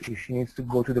indirectly. She needs to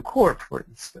go to the court, for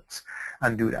instance,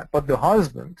 and do that. But the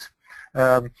husband,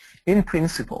 in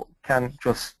principle, can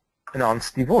just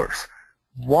announce divorce.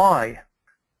 Why?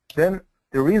 Then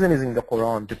the reason is in the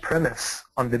Quran. The premise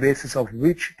on the basis of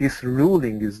which this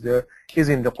ruling is there is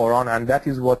in the Quran, and that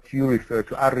is what you refer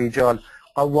to, Ar-Rijal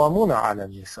Qawwamuna 'ala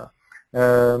an-Nisa,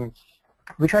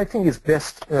 which I think is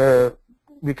best,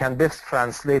 we can best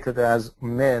translate it as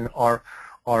men are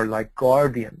like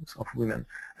guardians of women.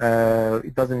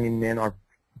 It doesn't mean men are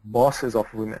bosses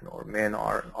of women or men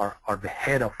are the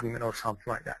head of women or something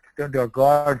like that. They are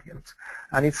guardians.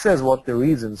 And it says what the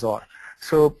reasons are.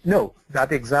 So no,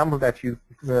 that example that you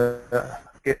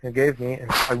gave me,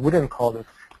 I wouldn't call it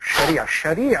Sharia.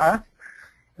 Sharia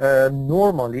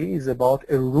normally is about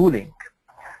a ruling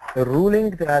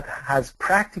that has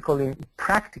direct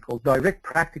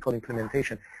practical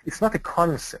implementation. It's not a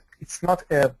concept. It's not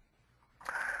a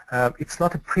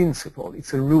principle.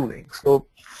 It's a ruling. So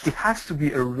it has to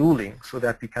be a ruling so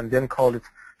that we can then call it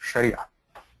Sharia.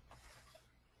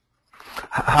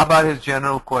 How about his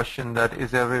general question that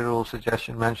is every rule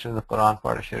suggestion mentioned in the Quran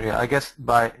part of Sharia? I guess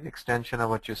by extension of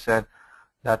what you said,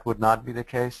 that would not be the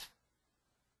case.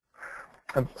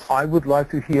 I would like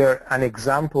to hear an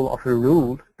example of a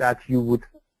rule that you would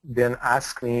then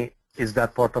ask me, is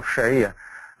that part of Sharia?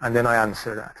 And then I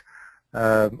answer that.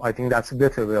 I think that's a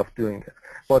better way of doing it.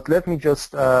 But let me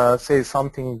just say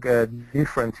something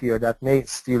different here that may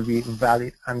still be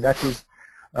valid, and that is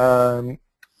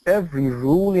every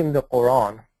rule in the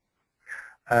Quran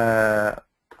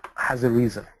has a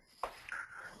reason.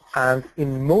 And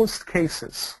in most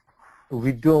cases,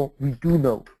 we do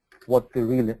know what the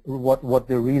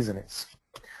reason is.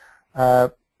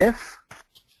 If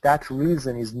that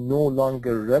reason is no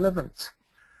longer relevant,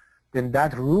 then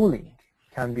that ruling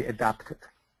can be adapted,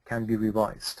 can be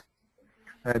revised.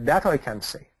 That I can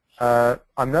say.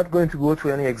 I'm not going to go to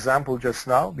any example just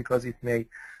now because it may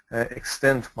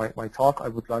extend my talk. I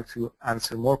would like to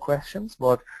answer more questions,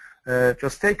 but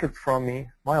just take it from me,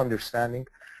 my understanding,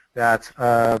 that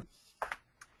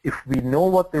if we know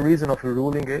what the reason of a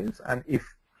ruling is, and if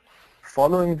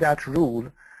following that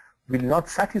rule will not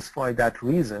satisfy that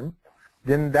reason,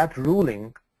 then that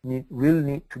ruling will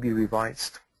need to be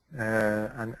revised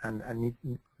and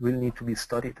will need to be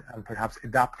studied and perhaps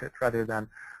adapted rather than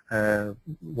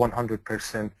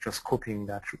 100% just copying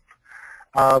that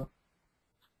rule.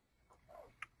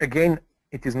 Again,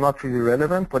 it is not really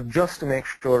relevant, but just to make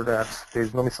sure that there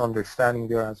is no misunderstanding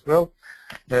there as well,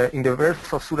 in the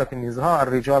verse of Surah An-Nisa,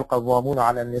 الرجال قوامون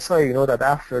على النساء, you know that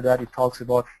after that it talks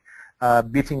about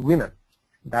beating women.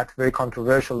 That very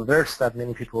controversial verse that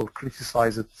many people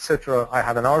criticize, etc. I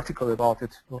have an article about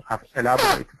it, I've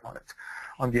elaborated on it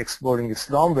on the Exploring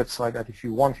Islam website, that if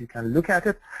you want you can look at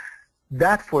it.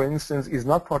 That, for instance, is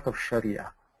not part of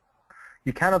Sharia.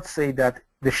 You cannot say that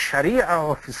the Sharia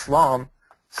of Islam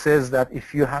says that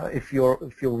if your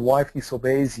wife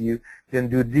disobeys you, then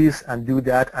do this and do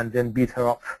that and then beat her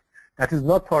up. That is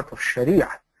not part of Sharia.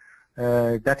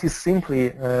 That is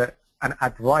simply an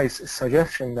advice, a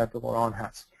suggestion that the Quran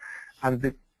has. And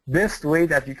the best way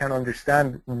that you can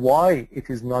understand why it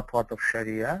is not part of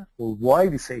Sharia, or why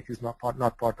we say it is not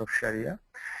part of Sharia,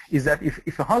 is that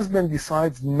if a husband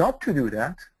decides not to do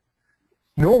that,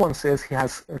 no one says he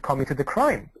has committed a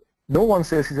crime. No one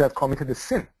says he has committed a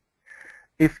sin.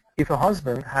 If a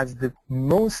husband has the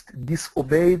most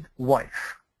disobeyed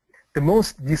wife, the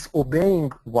most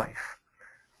disobeying wife,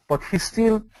 but he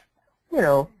still,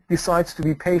 decides to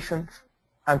be patient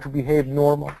and to behave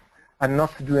normal and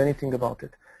not to do anything about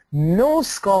it, no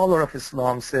scholar of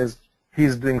Islam says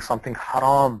he's doing something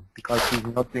haram because he's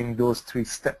not doing those 3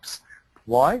 steps.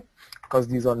 Why? Because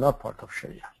these are not part of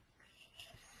Sharia.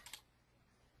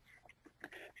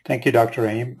 Thank you, Dr.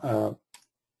 Rahim.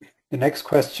 The next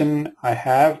question I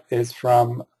have is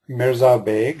from Mirza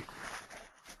Beg.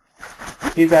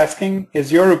 He's asking,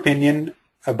 is your opinion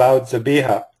about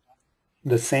Zabiha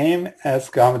the same as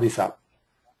Ghamidi Sahib?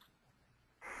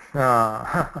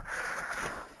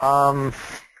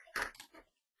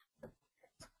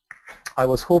 I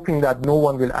was hoping that no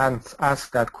one will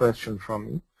ask that question from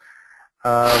me.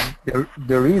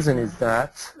 The reason is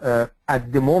that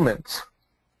at the moment,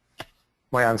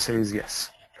 my answer is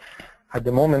yes. At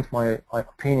the moment, my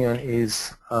opinion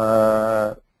is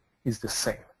the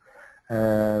same.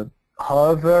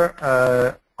 However,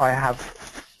 I have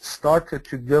started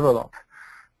to develop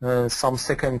some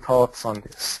second thoughts on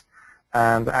this,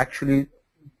 and actually,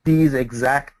 these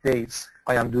exact days,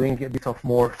 I am doing a bit of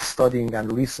more studying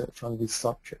and research on this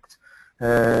subject,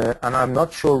 and I'm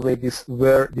not sure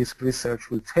where this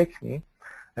research will take me.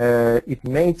 It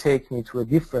may take me to a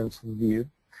different view,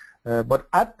 but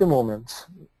at the moment,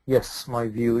 yes, my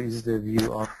view is the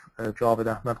view of Javed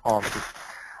Ahmed Ghamidi.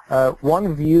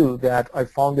 One view that I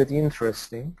found it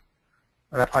interesting,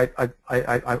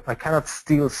 I cannot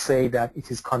still say that it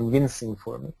is convincing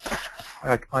for me.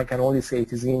 I can only say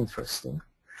it is interesting.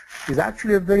 It's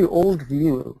actually a very old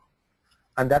view,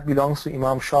 and that belongs to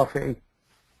Imam Shafi'i.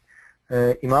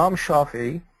 Imam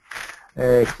Shafi'i,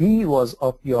 he was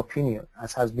of the opinion,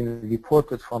 as has been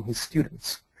reported from his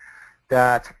students,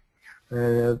 that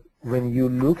when you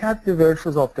look at the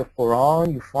verses of the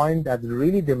Quran, you find that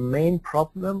really the main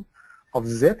problem of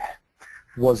zibh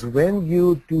was when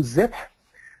you do zibh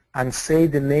and say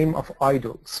the name of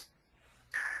idols.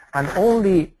 And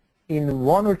only in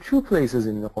 1 or 2 places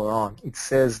in the Quran it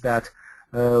says that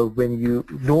when you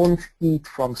don't eat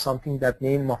from something that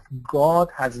name of God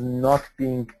has not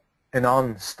been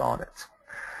announced on it.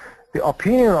 The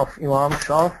opinion of Imam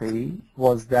Shafi'i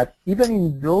was that even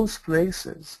in those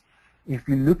places, if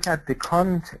you look at the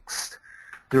context,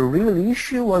 the real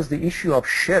issue was the issue of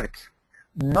shirk,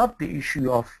 not the issue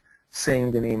of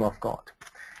saying the name of God.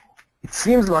 It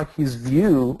seems like his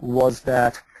view was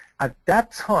that at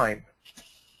that time,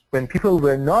 when people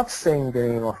were not saying the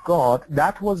name of God,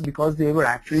 that was because they were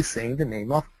actually saying the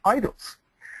name of idols.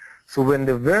 So when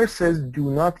the verse says,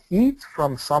 do not eat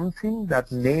from something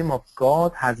that name of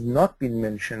God has not been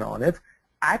mentioned on it,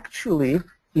 actually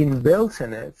inbuilt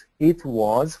in it, it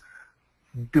was,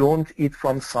 don't eat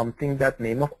from something that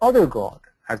name of other God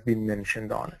has been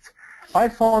mentioned on it. I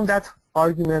found that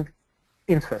argument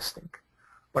interesting.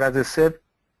 But as I said,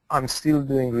 I'm still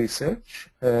doing research,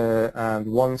 and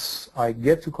once I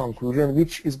get to conclusion,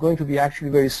 which is going to be actually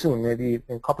very soon, maybe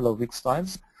in a couple of weeks' time,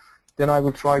 then I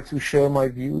will try to share my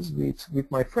views with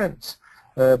my friends.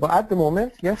 But at the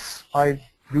moment, yes, I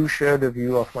do share the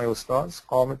view of my Ustaz,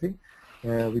 Ghamidi,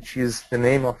 which is the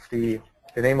name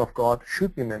of God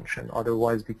should be mentioned,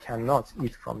 otherwise we cannot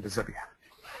eat from the Zabiha.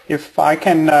 If I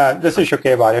can, this is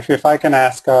Shukaiba, if I can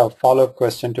ask a follow-up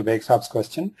question to Beg Saab's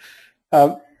question.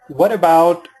 What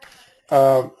about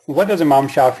what does Imam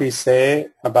Shafi say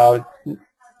about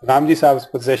Ghamidi Sahib's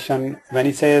position when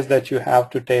he says that you have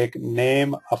to take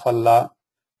name of Allah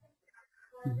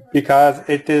because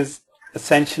it is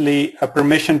essentially a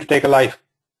permission to take a life?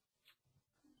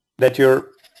 That you're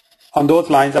on those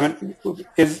lines. I mean,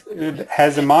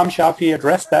 has Imam Shafi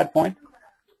addressed that point?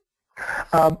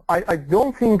 I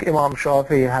don't think Imam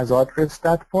Shafi has addressed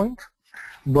that point,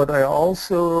 but I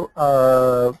also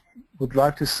would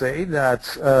like to say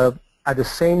that at the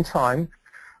same time,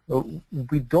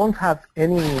 we don't have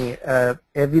any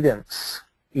evidence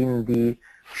in the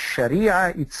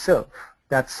Sharia itself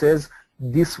that says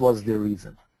this was the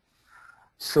reason.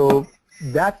 So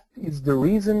that is the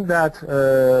reason that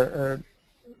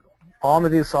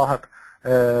Ghamidi Sahib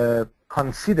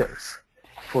considers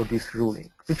for this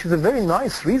ruling, which is a very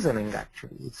nice reasoning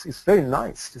actually. It's very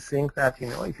nice to think that, you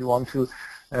know, if you want to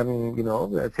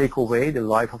take away the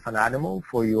life of an animal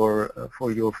for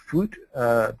your food,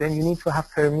 then you need to have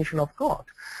permission of God.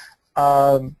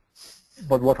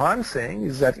 But what I'm saying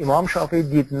is that Imam Shafi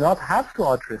did not have to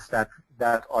address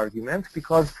that argument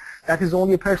because that is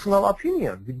only a personal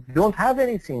opinion. We don't have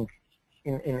anything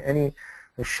in any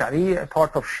Sharia,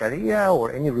 part of Sharia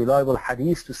or any reliable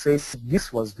hadith to say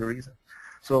this was the reason.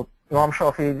 So Imam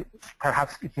Shafi,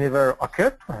 perhaps it never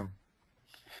occurred to him.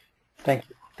 Thank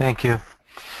you. Thank you.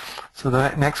 So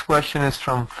the next question is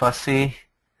from Fasi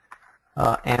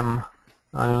M.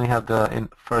 I only have the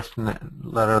first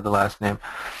letter of the last name.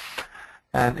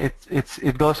 And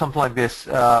it goes something like this,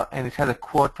 and it has a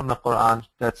quote from the Quran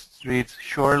that reads,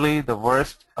 "Surely the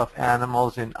worst of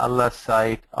animals in Allah's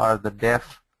sight are the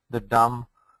deaf, the dumb,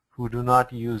 who do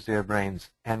not use their brains."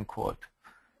 End quote.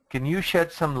 Can you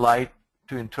shed some light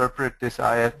to interpret this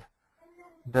ayat?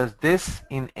 Does this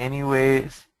in any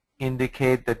ways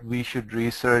indicate that we should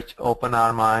research, open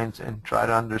our minds, and try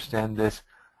to understand this,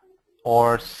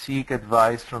 or seek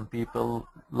advice from people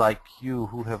like you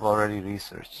who have already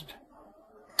researched?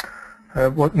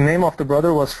 What name of the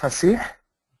brother was Fasih?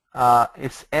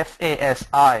 It's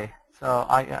F-A-S-I, so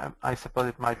I suppose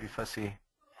it might be Fasih.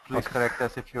 Please correct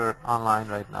us if you're online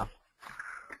right now.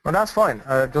 Well, that's fine.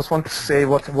 I just want to say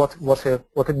what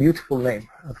a beautiful name,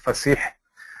 Fasih.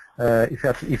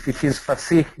 If it is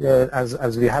Fasih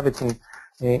as we have it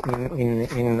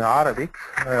in Arabic,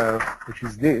 which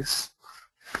is this,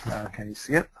 can you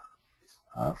see it?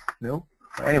 No.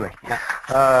 Anyway,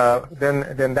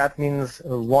 then that means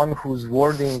one whose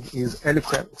wording is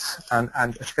eloquent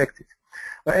and effective.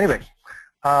 But anyway,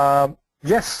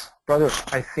 yes, brother,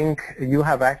 I think you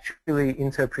have actually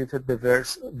interpreted the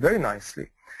verse very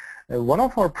nicely. One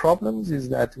of our problems is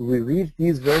that we read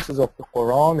these verses of the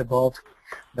Quran about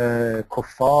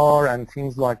kuffar and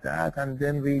things like that, and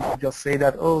then we just say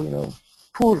that, oh, you know,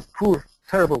 poor,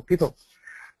 terrible people.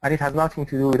 And it has nothing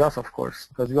to do with us, of course,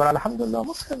 because we are, alhamdulillah,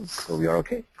 Muslims, so we are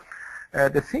okay.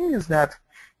 The thing is that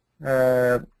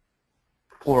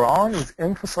Quran is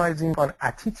emphasizing on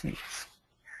attitudes.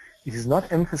 It is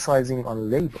not emphasizing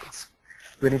on labels.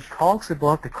 When it talks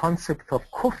about the concept of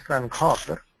kufr and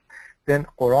kafir, then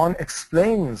Quran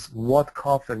explains what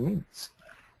kafir means.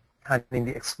 And in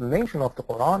the explanation of the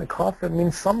Quran, a kafir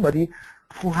means somebody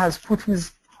who has put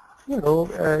his,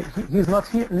 he's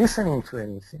not listening to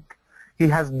anything. He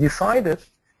has decided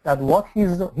that what he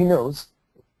knows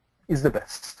is the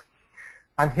best.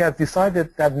 And he has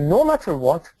decided that no matter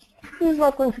what, he is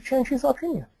not going to change his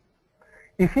opinion.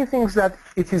 If he thinks that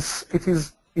it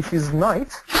is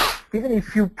night, even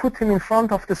if you put him in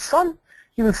front of the sun,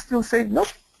 he will still say,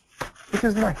 nope, it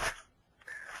is night.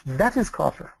 That is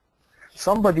kafir.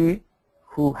 Somebody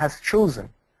who has chosen,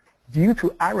 due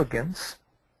to arrogance,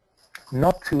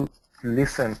 not to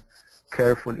listen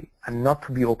carefully and not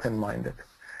to be open-minded.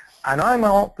 And I'm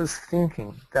always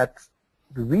thinking that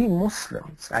we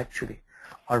Muslims actually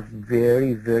are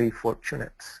very, very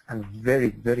fortunate and very,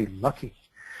 very lucky.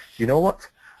 You know what?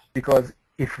 Because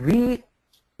if we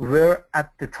were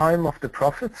at the time of the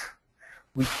Prophet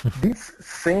with this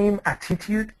same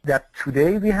attitude that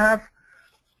today we have,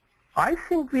 I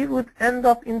think we would end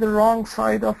up in the wrong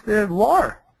side of the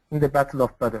war in the Battle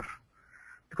of Badr.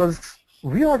 Because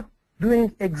we are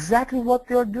doing exactly what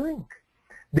they are doing.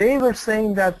 They were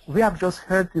saying that we have just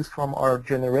heard this from our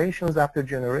generations after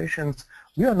generations.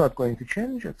 We are not going to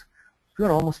change it. We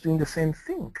are almost doing the same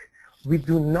thing. We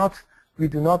do not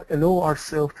allow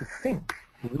ourselves to think.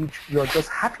 We are just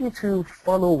happy to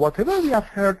follow whatever we have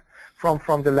heard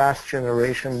from the last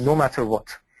generation, no matter what.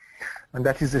 And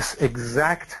that is this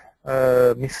exact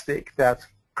mistake that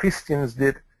Christians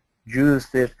did, Jews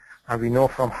did, and we know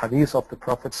from hadith of the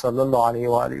Prophet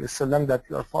ﷺ that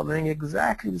we are following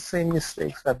exactly the same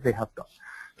mistakes that they have done.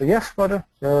 Yes, brother,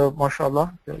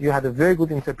 mashallah, you had a very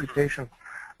good interpretation.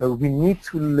 We need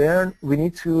to learn,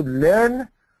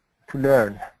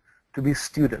 to be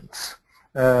students.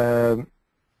 We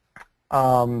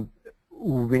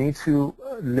need to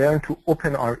learn to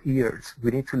open our ears. We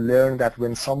need to learn that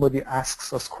when somebody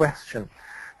asks us question,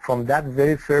 from that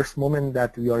very first moment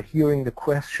that we are hearing the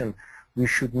question, we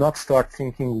should not start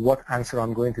thinking what answer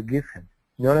I'm going to give him.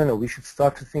 No. We should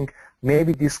start to think,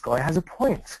 maybe this guy has a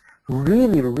point.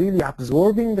 Really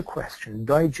absorbing the question,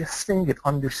 digesting it,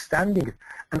 understanding it.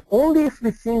 And only if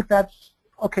we think that,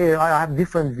 okay, I have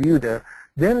different view there,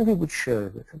 then we would share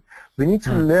it with him. We need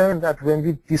to learn that when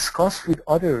we discuss with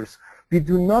others, we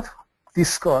do not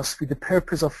discuss with the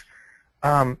purpose of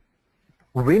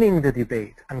winning the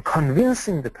debate and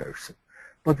convincing the person,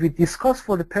 but we discuss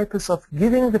for the purpose of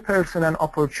giving the person an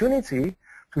opportunity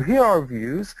to hear our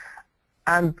views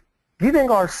and giving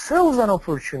ourselves an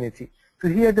opportunity to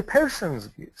hear the person's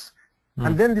views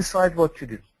and then decide what to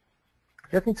do.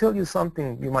 Let me tell you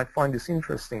something, you might find this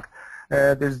interesting.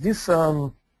 There's this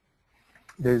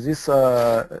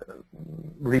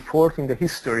report in the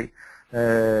history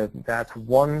that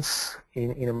once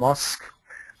in a mosque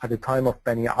at the time of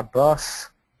Bani Abbas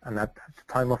and at the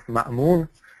time of Ma'mun,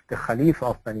 the Khalifa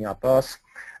of Bani Abbas,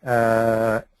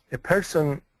 a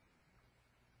person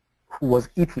who was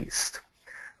atheist,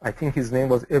 I think his name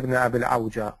was Ibn Abil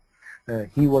Awja,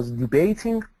 he was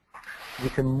debating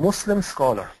with a Muslim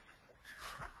scholar,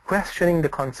 questioning the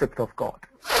concept of God.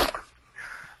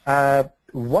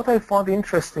 What I found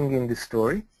interesting in this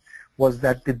story was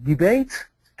that the debate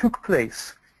took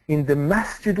place in the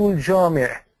Masjidul Jami'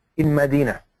 in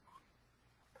Medina.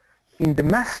 In the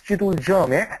Masjidul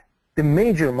Jami', the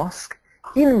major mosque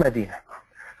in Medina,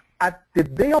 at the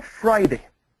day of Friday,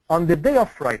 on the day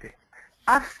of Friday,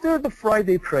 after the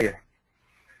Friday prayer.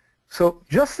 So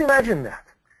just imagine that.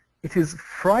 It is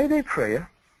Friday prayer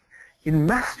in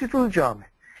Masjidul Jami',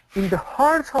 in the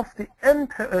heart of the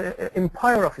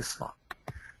empire of Islam.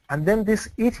 And then this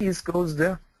atheist goes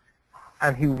there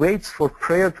and he waits for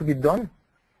prayer to be done,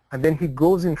 and then he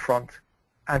goes in front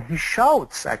and he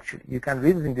shouts, actually, you can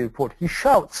read it in the report, he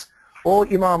shouts, "O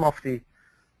Imam of the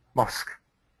mosque."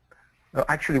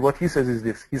 Actually what he says is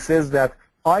this, he says that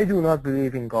I do not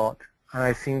believe in God and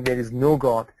I think there is no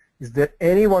God. Is there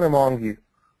anyone among you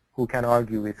who can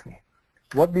argue with me?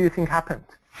 What do you think happened?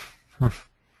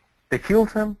 They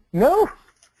killed him? No.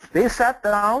 They sat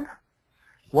down.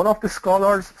 One of the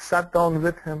scholars sat down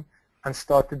with him and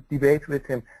started debate with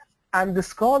him. And the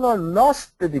scholar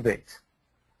lost the debate.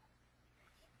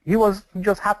 He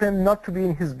just happened not to be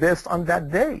in his best on that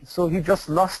day. So he just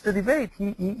lost the debate.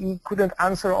 He couldn't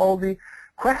answer all the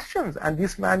questions. And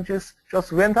this man just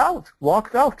went out,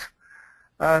 walked out.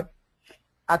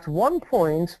 At one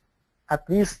point, at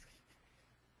least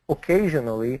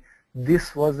occasionally,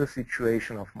 this was the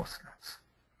situation of Muslims.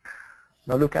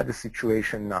 Now look at the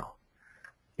situation now.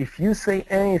 If you say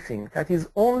anything that is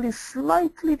only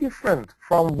slightly different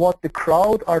from what the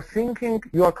crowd are thinking,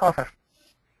 you are kafir.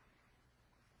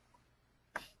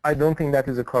 I don't think that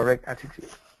is a correct attitude.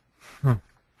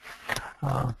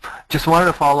 Just wanted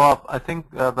to follow up. I think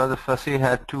Brother Fasih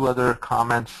had two other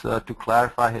comments to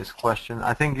clarify his question.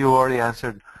 I think you already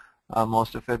answered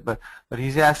most of it, but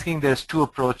he's asking there's two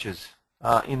approaches.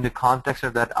 In the context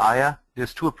of that ayah,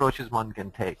 there's two approaches one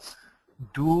can take.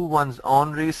 Do one's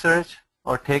own research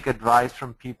or take advice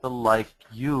from people like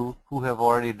you who have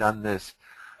already done this.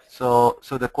 So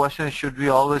the question is, should we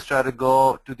always try to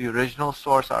go to the original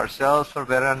source ourselves for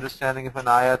better understanding of an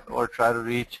ayat, or try to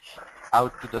reach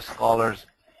out to the scholars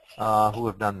who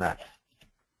have done that?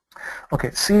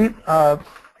 Okay, see,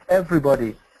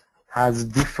 everybody has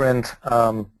different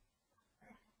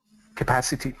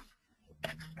capacity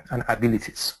and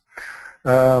abilities.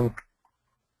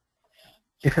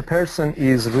 If a person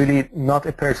is really not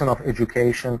a person of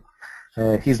education,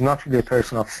 he's not really a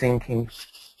person of thinking,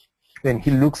 when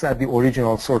he looks at the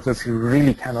original sources, he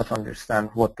really cannot understand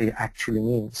what they actually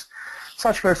means.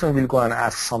 Such person will go and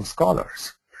ask some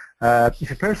scholars. If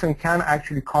a person can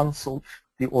actually consult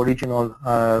the original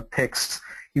texts,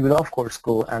 he will of course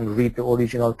go and read the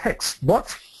original text,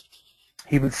 but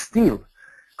he will still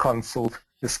consult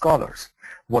the scholars.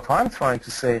 What I'm trying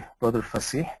to say, Brother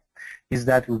Fasih, is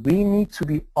that we need to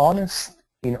be honest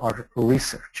in our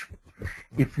research.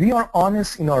 If we are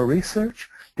honest in our research,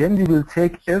 then we will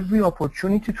take every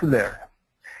opportunity to learn.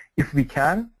 If we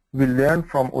can, we learn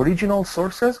from original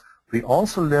sources, we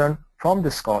also learn from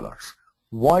the scholars.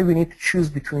 Why we need to choose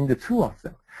between the two of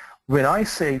them? When I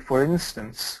say, for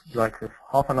instance, like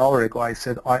half an hour ago, I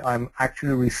said I'm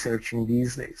actually researching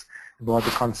these days about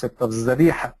the concept of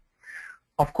zabiha.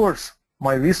 Of course,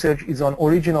 my research is on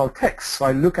original texts. So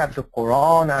I look at the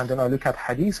Quran and then I look at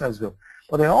Hadith as well.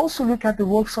 But I also look at the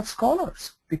works of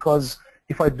scholars, because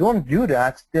if I don't do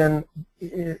that, then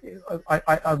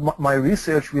my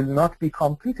research will not be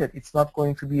completed. It's not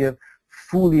going to be a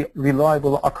fully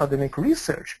reliable academic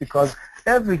research, because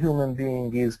every human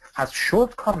being has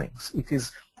shortcomings. It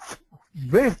is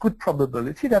very good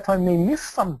probability that I may miss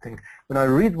something. When I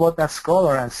read what that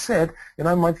scholar has said, then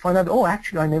I might find out, oh,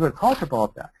 actually I never thought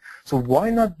about that. So why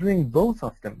not doing both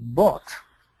of them? But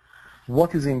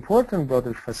what is important,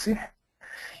 Brother Fasih,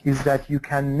 is that you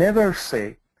can never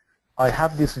say, I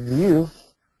have this view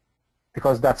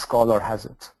because that scholar has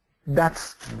it.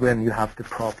 That's when you have the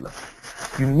problem.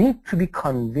 You need to be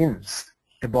convinced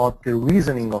about the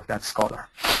reasoning of that scholar.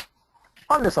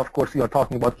 Unless, of course, we are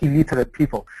talking about illiterate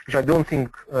people, which I don't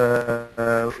think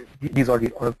these are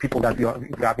the people that we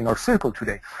have in our circle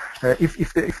today.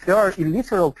 If there are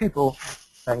illiterate people,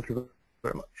 thank you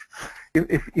very much.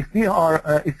 If we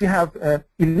have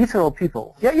illiterate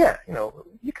people,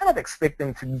 you cannot expect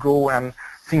them to go and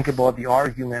think about the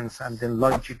arguments and then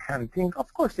logic and think.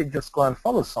 Of course, they just go and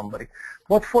follow somebody.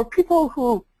 But for people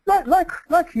who,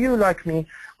 like you, like me,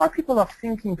 are people of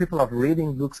thinking, people of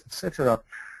reading books, etc.,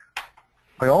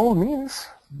 by all means,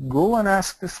 go and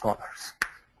ask the scholars.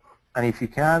 And if you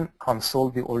can,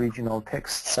 consult the original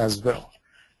texts as well.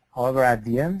 However, at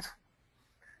the end,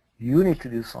 you need to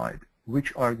decide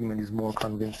which argument is more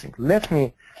convincing. Let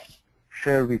me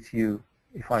share with you,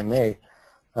 if I may,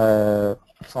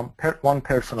 one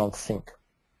personal thing.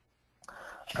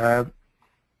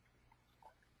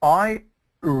 I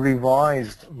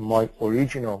revised my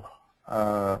original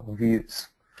views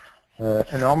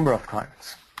a number of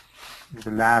times in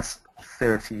the last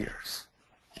 30 years.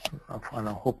 And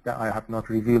I hope that I have not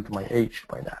revealed my age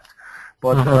by that.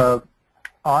 But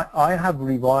I have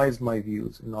revised my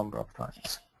views a number of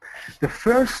times. The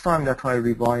first time that I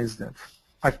revised it,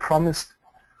 I promised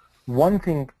one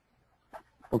thing,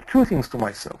 or two things to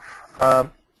myself.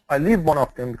 I leave one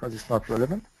of them because it's not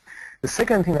relevant. The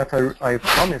second thing that I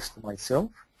promised myself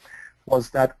was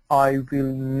that I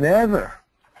will never,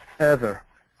 ever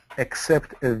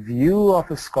accept a view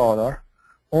of a scholar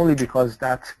only because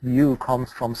that view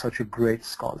comes from such a great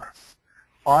scholar.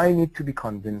 I need to be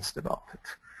convinced about it.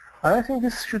 And I think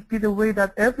this should be the way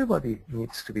that everybody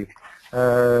needs to be.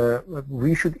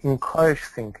 We should encourage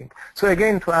thinking. So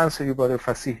again, to answer you, Brother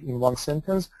Fasih, in one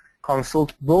sentence,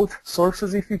 consult both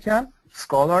sources if you can,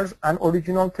 scholars and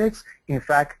original texts. In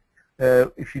fact,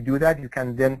 if you do that, you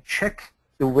can then check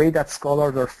the way that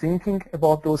scholars are thinking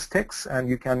about those texts, and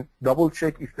you can double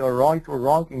check if they are right or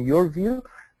wrong in your view.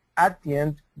 At the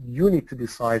end, you need to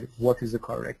decide what is the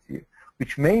correct view,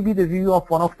 which may be the view of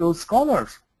one of those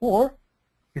scholars, or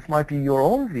it might be your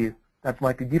own view that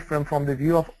might be different from the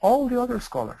view of all the other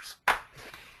scholars.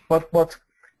 But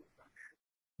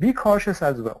be cautious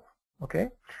as well, okay?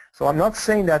 So I'm not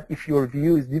saying that if your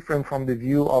view is different from the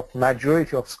view of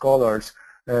majority of scholars,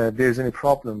 there's any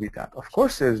problem with that. Of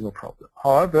course there is no problem.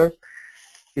 However,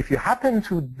 if you happen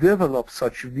to develop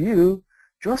such a view,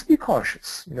 just be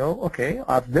cautious. Okay,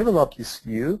 I've developed this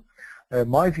view.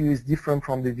 My view is different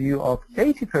from the view of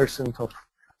 80% of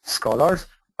scholars.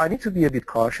 I need to be a bit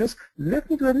cautious. Let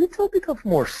me do a little bit of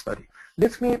more study.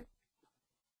 Let me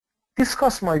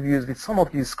discuss my views with some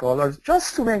of these scholars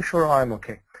just to make sure I'm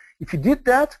okay. If you did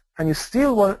that and you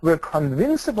still were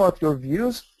convinced about your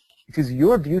views, it is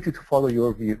your duty to follow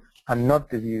your view and not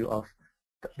the view of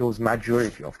those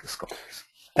majority of the scholars.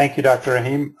 Thank you, Dr.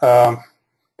 Rahim.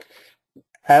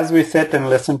 As we sit and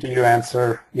listen to you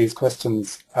answer these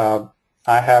questions, I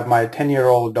have my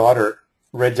 10-year-old daughter,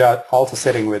 Rajat, also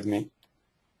sitting with me.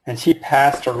 And she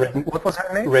passed a written... What was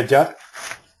her name? Rajat.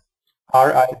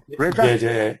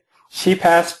 R-I-J-J-A. She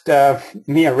passed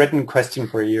me a written question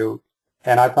for you.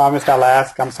 And I promised I'll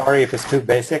ask. I'm sorry if it's too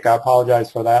basic. I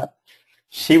apologize for that.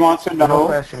 She wants to know,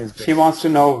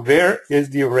 where is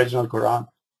the original Quran?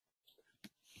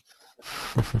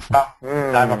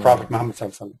 I'm a Prophet Muhammad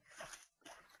sallallahu alaihi wasallam.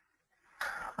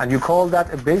 And you call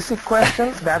that a basic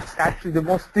question? That's actually the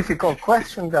most difficult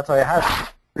question that I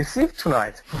have received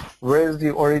tonight. Where is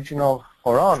the original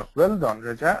Quran? Well done,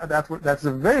 Raja. That's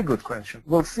a very good question.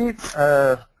 We'll see,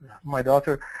 my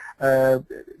daughter.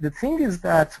 The thing is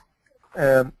that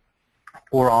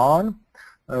Quran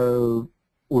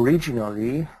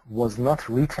originally was not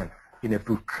written in a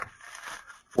book.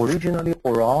 Originally,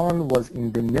 Quran was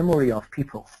in the memory of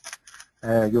people.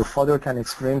 Your father can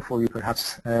explain for you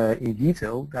perhaps in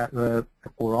detail that the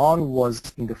Quran was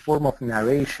in the form of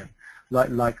narration,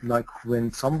 like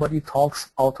when somebody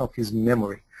talks out of his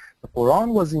memory. The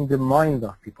Quran was in the mind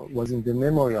of people, was in the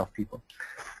memory of people.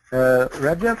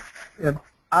 Rajab,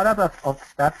 Arab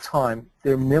of that time,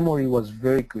 their memory was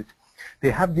very good.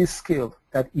 They have this skill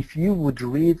that if you would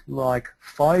read like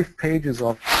 5 pages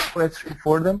of poetry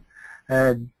for them,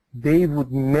 they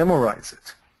would memorize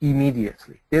it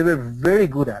immediately. They were very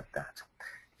good at that.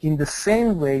 In the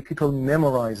same way, people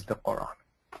memorized the Quran.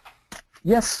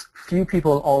 Yes, few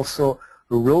people also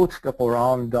wrote the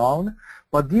Quran down,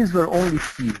 but these were only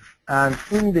few. And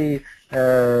in the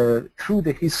through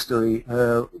the history,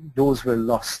 those were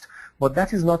lost. But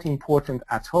that is not important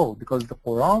at all, because the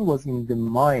Quran was in the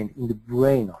mind, in the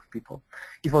brain of people.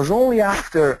 It was only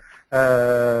after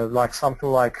like something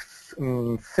like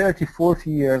 30, 40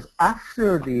 years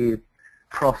after the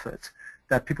Prophet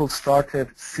that people started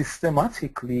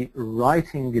systematically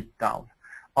writing it down.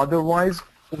 Otherwise,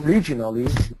 originally,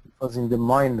 it was in the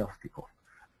mind of people,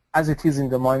 as it is in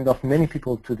the mind of many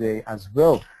people today as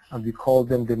well, and we call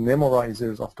them the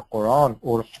memorizers of the Quran,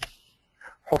 or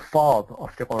Huffaz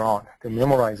of the Quran, the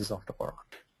memorizers of the Quran.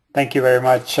 Thank you very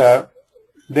much.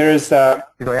 There's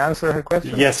Did I answer her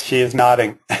question? Yes, she is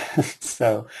nodding.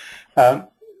 So the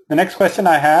next question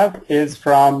I have is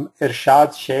from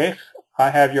Irshad Sheikh. I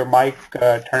have your mic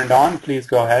turned on. Please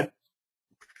go ahead.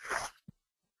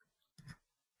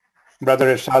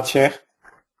 Brother Irshad Sheikh.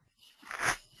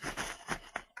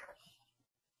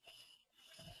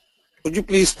 Could you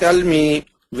please tell me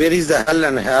where is the hell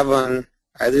and heaven,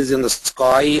 as is in the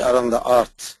sky or on the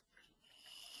earth?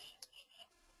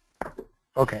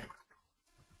 Okay.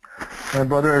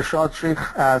 Brother Irshad Sheikh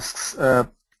asks,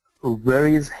 where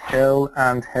is hell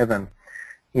and heaven?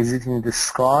 Is it in the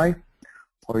sky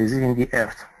or is it in the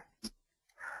earth?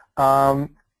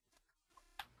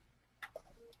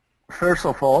 First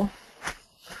of all,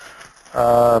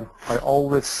 I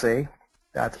always say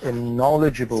that a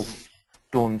knowledgeable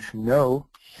don't know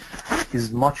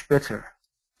is much better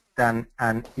than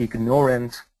an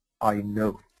ignorant I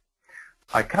know.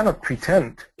 I cannot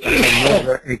pretend that I know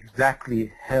where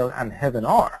exactly hell and heaven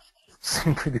are,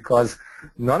 simply because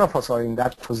none of us are in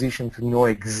that position to know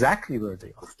exactly where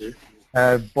they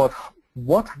are. But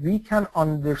what we can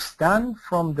understand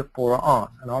from the Quran,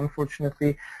 and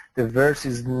unfortunately the verse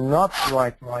is not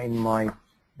right now in my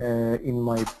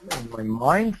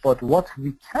mind, but what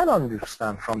we can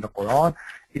understand from the Quran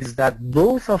is that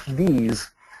both of these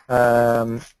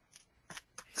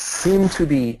seem to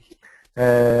be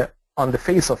on the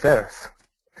face of earth.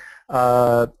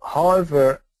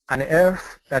 However, an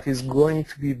earth that is going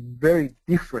to be very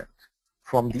different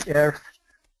from the earth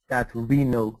that we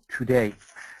know today.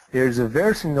 There's a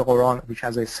verse in the Quran which,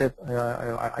 as I said,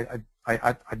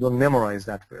 I don't memorize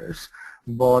that verse,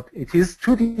 but it is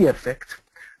to the effect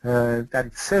that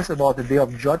it says about the day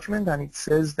of judgment, and it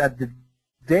says that the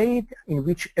day in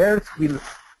which earth will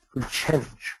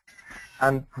change.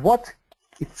 And what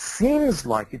it seems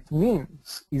like it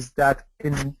means is that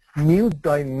new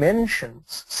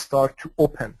dimensions start to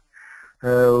open.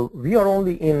 We are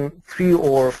only in 3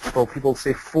 or people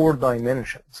say 4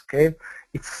 dimensions. Okay,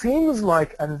 it seems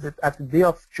like at the day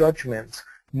of judgment,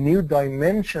 new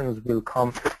dimensions will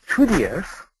come to the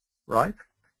earth, right?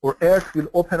 Or earth will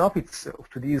open up itself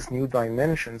to these new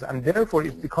dimensions, and therefore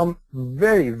it becomes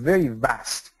very, very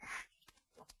vast,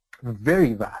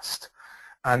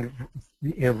 and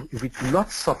with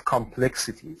lots of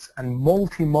complexities and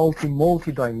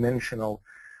multi-dimensional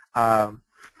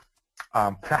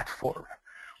platform.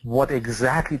 What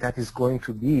exactly that is going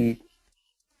to be,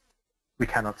 we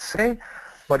cannot say,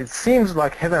 but it seems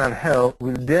like heaven and hell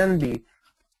will then be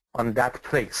on that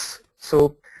place.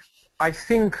 So I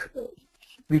think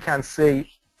we can say,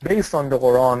 based on the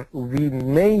Quran, we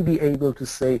may be able to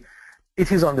say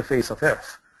it is on the face of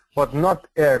earth, but not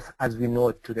earth as we know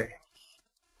it today.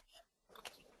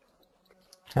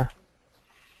 Yeah.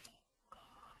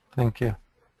 Thank you.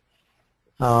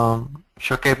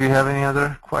 Shakib, you have any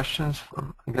other questions?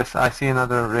 I guess I see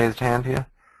another raised hand here.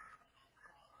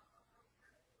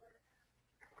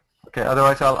 Okay,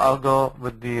 otherwise I'll go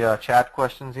with the chat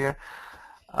questions here.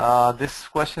 This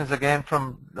question is again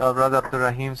from Brother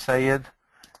Rahim Sayed,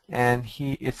 and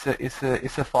it's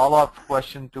a follow-up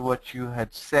question to what you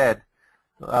had said.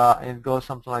 It goes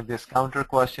something like this: counter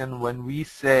question: when we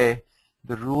say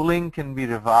the ruling can be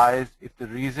revised if the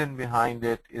reason behind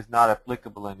it is not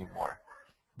applicable anymore,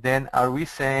 then are we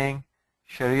saying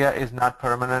Sharia is not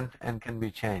permanent and can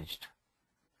be changed?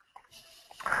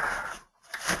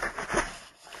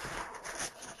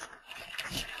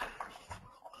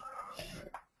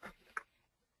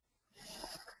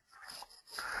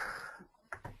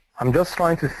 I'm just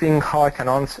trying to think how I can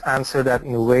answer that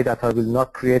in a way that I will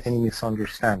not create any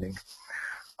misunderstanding.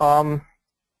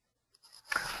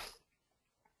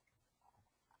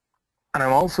 And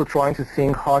I'm also trying to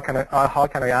think how can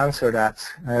I answer that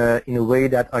in a way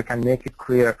that I can make it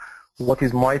clear what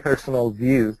is my personal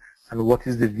view and what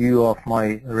is the view of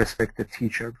my respected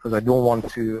teacher, because I don't want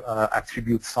to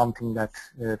attribute something that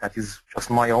is just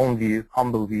my own view,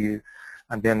 humble view,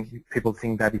 and then people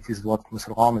think that it is what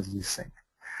Mr. Ghamidi is saying.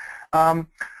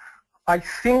 I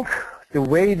think the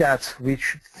way that we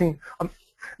should think,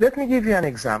 let me give you an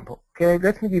example, okay?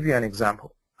 Let me give you an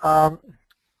example.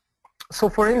 So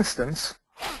for instance,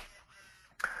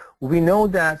 we know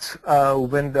that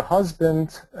when the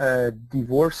husband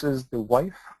divorces the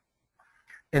wife,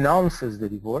 announces the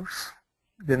divorce,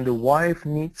 then the wife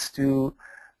needs to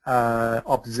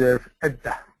observe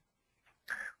iddah,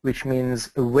 which means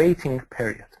a waiting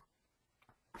period.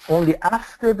 Only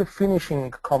after the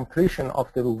completion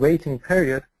of the waiting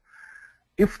period,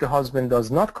 if the husband does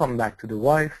not come back to the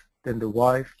wife, then the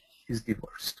wife is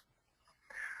divorced.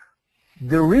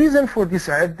 The reason for this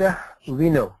iddah, we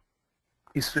know,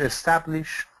 is to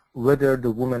establish whether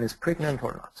the woman is pregnant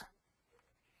or not,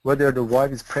 whether the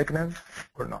wife is pregnant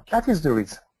or not. That is the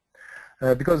reason.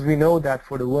 Because we know that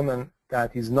for the woman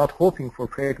that is not hoping for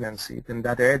pregnancy, then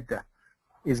that iddah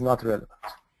is not relevant.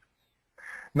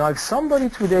 Now, if somebody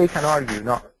today can argue,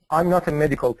 now, I'm not a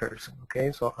medical person,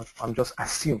 okay, so I'm just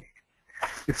assuming.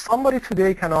 If somebody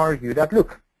today can argue that,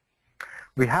 look,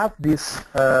 we have this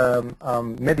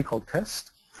medical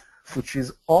test, which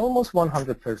is almost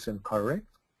 100% correct,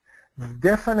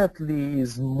 definitely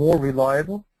is more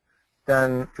reliable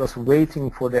than just waiting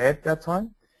for the iddah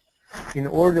time in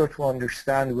order to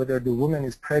understand whether the woman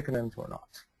is pregnant or not.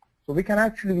 So we can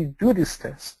actually do this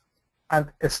test and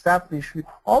establish with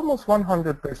almost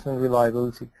 100%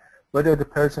 reliability whether the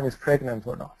person is pregnant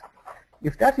or not.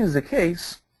 If that is the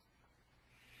case,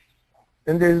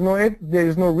 then there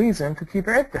is no reason to keep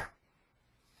iddah.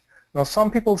 Now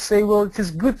some people say, well, it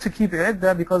is good to keep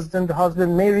iddah because then the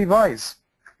husband may revise.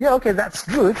 Yeah, okay, that's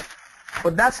good,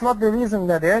 but that's not the reason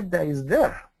that iddah is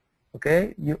there.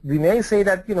 Okay, we may say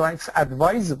that it's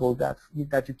advisable that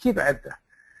you keep iddah,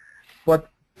 but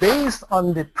based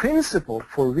on the principle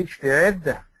for which the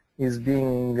iddah is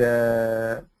being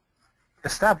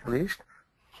established,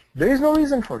 there is no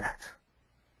reason for that.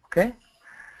 Okay.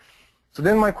 So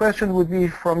then my question would be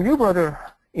from you, brother,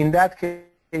 in that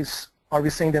case, are we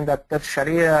saying then that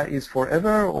Sharia is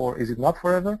forever or is it not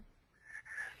forever?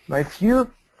 Now if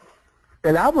you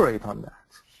elaborate on that,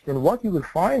 then what you will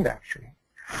find actually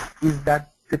is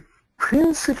that the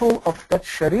principle of that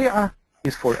Sharia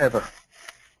is forever,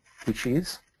 which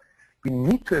is we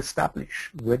need to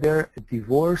establish whether a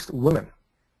divorced woman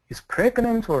is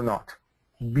pregnant or not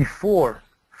before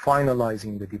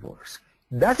finalizing the divorce.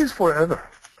 That is forever.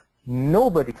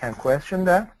 Nobody can question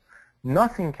that.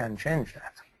 Nothing can change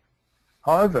that.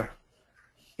 However,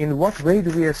 in what way do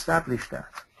we establish that?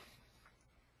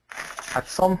 At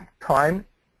some time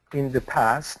in the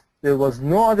past, there was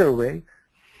no other way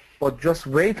but just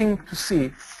waiting to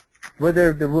see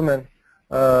whether the woman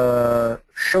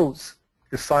shows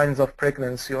the signs of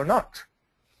pregnancy or not.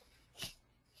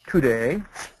 Today,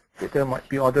 there might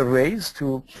be other ways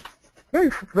to very,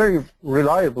 very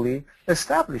reliably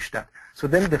establish that. So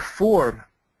then the form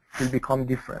will become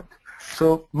different.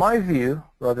 So my view,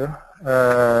 brother,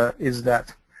 is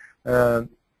that the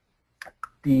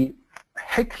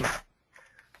hikmah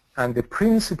and the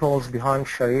principles behind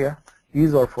Sharia,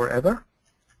 these are forever.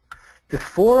 The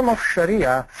form of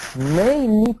Sharia may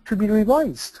need to be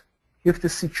revised if the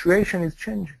situation is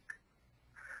changing.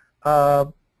 Yeah,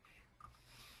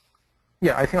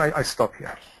 I think I stop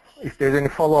here. If there's any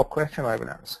follow-up question, I will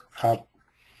answer.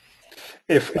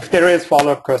 If there is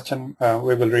follow-up question,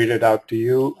 we will read it out to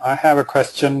you. I have a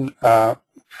question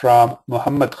from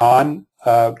Muhammad Khan.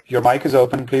 Your mic is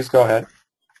open. Please go ahead.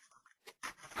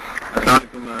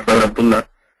 Assalamualaikum, Brother Abdullah.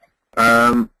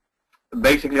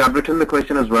 Basically, I've written the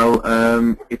question as well.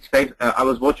 It states, I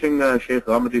was watching Sheikh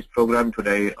Ghamidi's program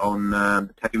today on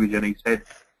the television. He said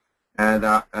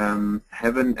that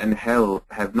heaven and hell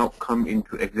have not come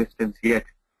into existence yet.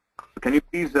 So can you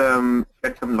please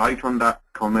shed some light on that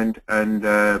comment and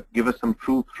give us some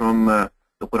proof from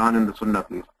the Quran and the Sunnah,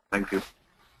 please? Thank you.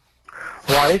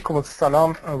 Wa alaikum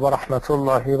assalam wa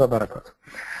rahmatullahi wa barakatuh.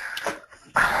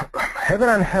 Heaven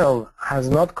and hell has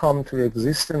not come to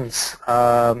existence.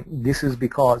 This is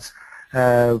because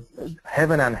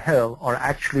heaven and hell are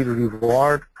actually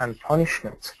reward and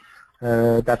punishment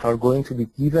that are going to be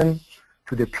given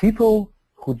to the people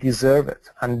who deserve it.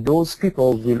 And those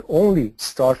people will only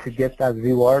start to get that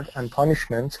reward and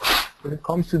punishment when it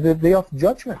comes to the day of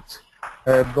judgment.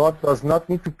 God does not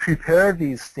need to prepare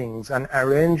these things and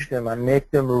arrange them and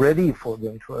make them ready for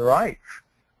them to arrive.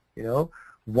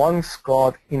 Once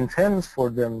God intends for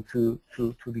them to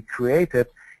be created,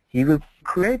 He will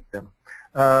create them.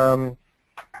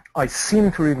 I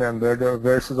seem to remember there are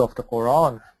verses of the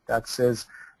Quran that says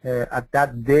at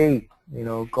that day,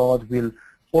 God will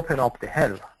open up the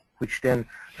hell, which then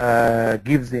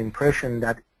gives the impression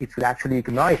that it will actually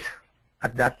ignite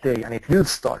at that day and it will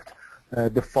start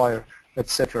the fire,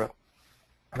 etc.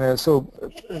 So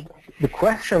the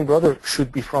question, brother,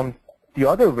 should be from the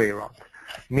other way around,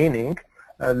 meaning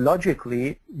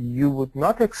logically you would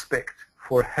not expect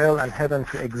for hell and heaven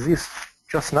to exist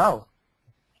just now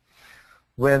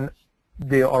when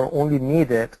they are only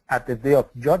needed at the day of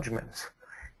judgment.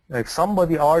 If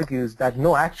somebody argues that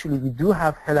no, actually we do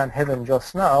have hell and heaven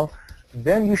just now,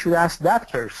 then you should ask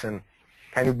that person,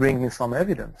 can you bring me some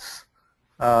evidence?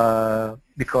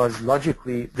 Because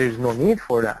logically there's no need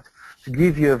for that. To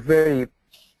give you a very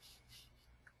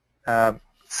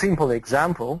simple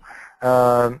example,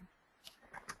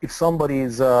 if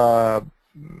somebody's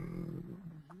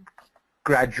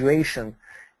graduation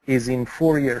is in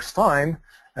 4 years' time,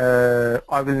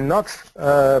 I will not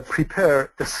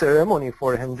prepare the ceremony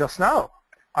for him just now.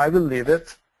 I will leave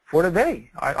it for a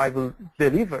day. I will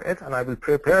deliver it and I will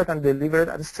prepare it and deliver it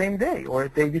at the same day or a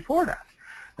day before that.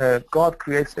 God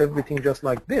creates everything just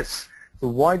like this. So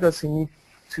why does He need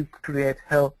to create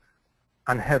hell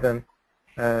and heaven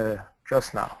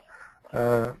just now?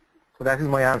 So that is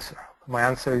my answer. My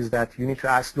answer is that you need to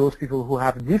ask those people who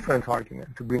have a different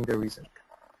argument to bring their reason.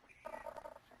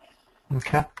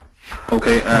 Okay.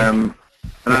 Okay. Can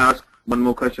I ask one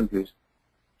more question, please?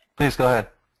 Please go ahead.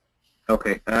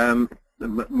 Okay.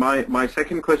 My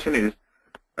second question is,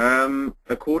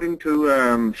 according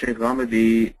to Sheikh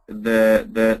Ghamidi,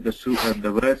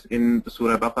 the verse in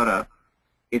Surah Baqarah,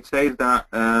 it says that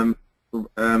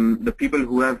the people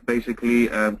who have basically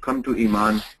come to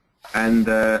Iman, and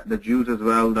the Jews as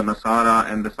well, the Nasara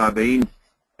and the Sabi'in,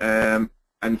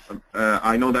 and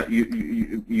I know that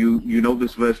you know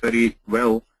this verse very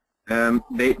well.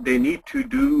 They need to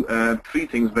do three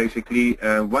things basically.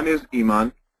 One is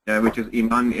Iman, which is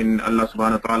Iman in Allah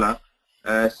subhanahu wa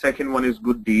ta'ala. Second one is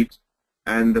good deeds,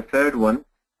 and the third one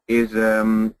is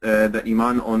the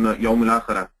Iman on Yawm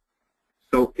al-Akhirah.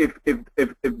 So if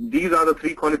these are the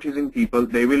three qualities in people,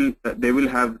 they will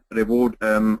have reward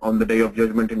on the day of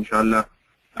judgment, inshallah.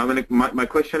 I mean, my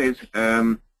question is,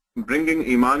 bringing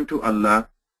Iman to Allah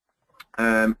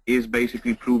is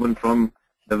basically proven from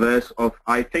the verse of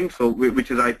I think so,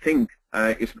 which is I think.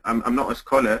 I'm not a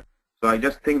scholar, so I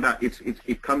just think that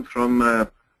it comes from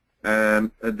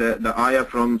the ayah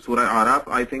from Surah Araf,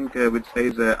 I think, which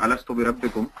says Alastu bi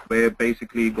Rabbikum, where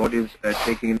basically God is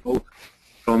taking an oath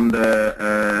from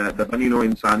the Bani Noah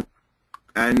insan.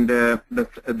 And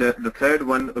the third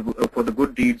one for the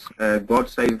good deeds, God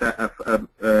says that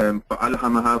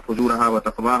فَأَلْهَمَهَا فُجُورَهَا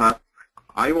وَتَقْوَاهَا.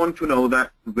 I want to know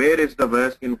that where is the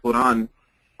verse in Quran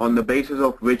on the basis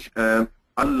of which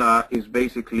Allah is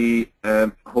basically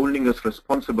holding us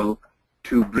responsible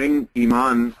to bring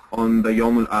Iman on the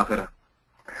Yawm al-Akhirah.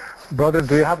 Brother,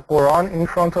 do you have Quran in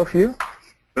front of you?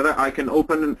 Brother, I can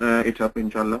open it up,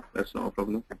 inshallah. That's no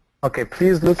problem. Okay,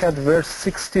 please look at verse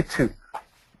 62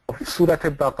 of Surah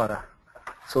Al-Baqarah.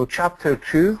 So chapter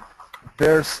 2,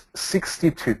 verse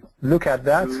 62. Look at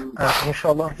that, and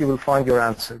inshallah you will find your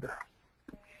answer there.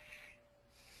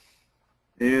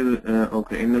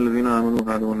 Okay. And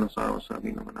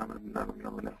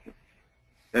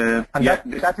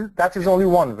that is only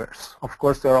one verse. Of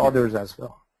course, there are others as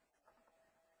well.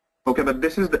 Okay, but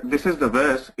this is the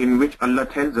verse in which Allah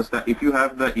tells us that if you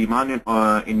have the Iman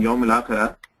in Yawm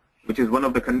al-Akhirah, which is one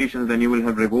of the conditions, then you will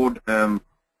have reward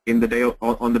in the day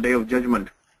on the day of judgment.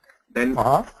 Then,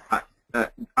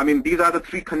 I mean, these are the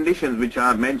three conditions which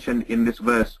are mentioned in this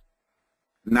verse.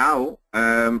 Now,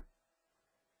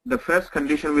 the first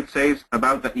condition which says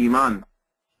about the Iman,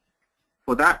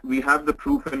 for that we have the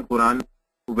proof in Quran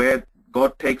where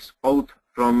God takes oath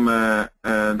from the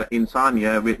insan,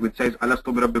 which says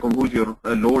Alastu bi Rabbikum, who's your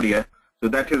Lord, yeah. So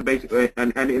that is basically,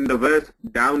 and in the verse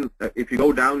down, if you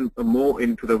go down more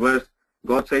into the verse,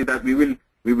 God says that we will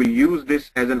use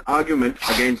this as an argument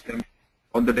against them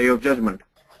on the day of judgment.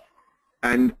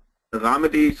 And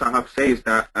Ghamidi Sahab says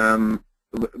that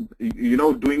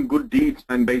doing good deeds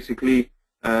and basically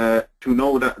to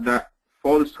know that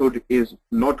falsehood is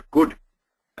not good.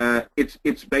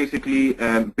 It's basically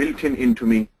built into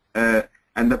me,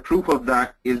 and the proof of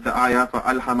that is the ayah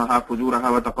فَأَلْهَمَهَا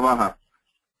فُجُورَهَا وَتَقْوَاهَا.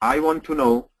 I want to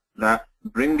know that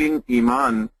bringing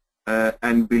Iman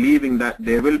and believing that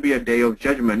there will be a day of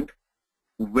judgment,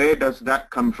 where does that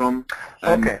come from,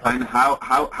 and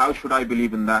how should I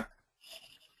believe in that?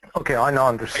 Okay, I now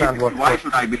understand why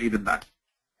should I believe in that?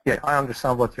 Yeah, I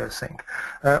understand what you're saying.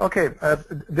 Okay,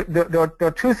 there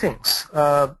are two things.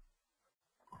 There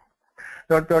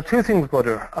are two things,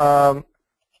 brother.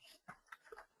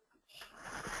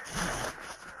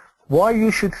 Why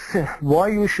you should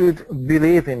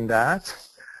believe in that?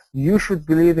 You should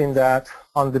believe in that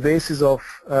on the basis of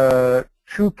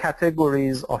two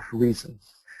categories of reasons.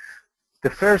 The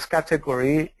first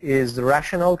category is the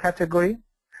rational category.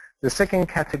 The second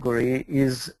category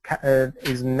is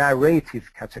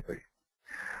narrative category.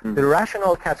 The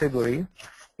rational category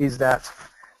is that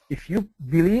if you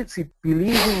believing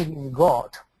in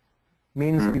God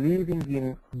means believing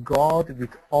in God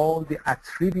with all the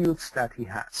attributes that He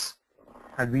has.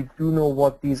 And we do know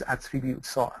what these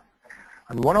attributes are.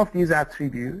 And one of these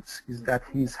attributes is that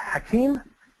He's Hakim,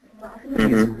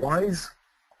 He is wise,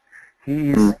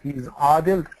 He is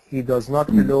adil, He does not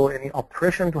allow any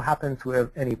oppression to happen to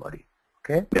anybody.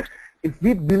 Okay? If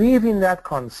we believe in that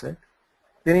concept,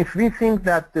 then if we think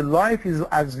that the life is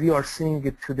as we are seeing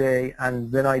it today,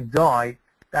 and when I die,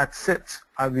 that's it,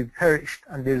 I will perish,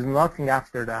 and there's nothing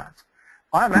after that,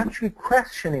 I'm actually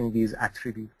questioning these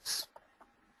attributes.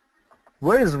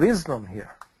 Where is wisdom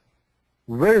here?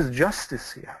 Where is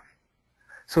justice here?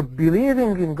 So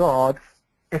believing in God,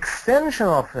 extension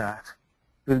of that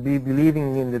will be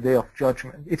believing in the Day of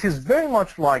Judgment. It is very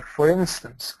much like, for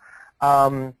instance,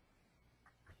 I'm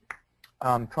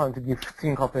trying to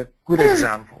think of a good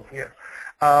example here.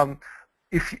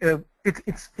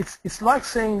 It's like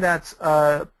saying that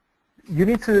you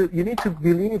need to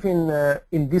believe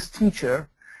in this teacher,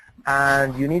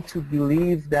 and you need to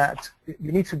believe the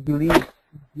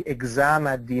exam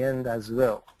at the end as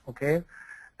well. Okay,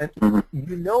 and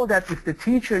you know that if the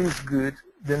teacher is good,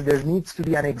 then there needs to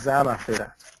be an exam after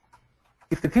that.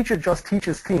 If the teacher just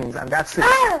teaches things and that's it,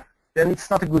 then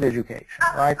it's not a good education,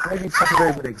 right? Maybe it's not a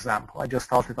very good example. I just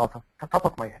thought it off the top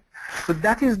of my head. So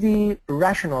that is the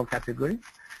rational category.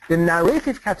 The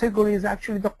narrative category is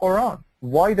actually the Quran.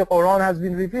 Why the Quran has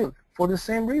been revealed? For the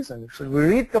same reason. So we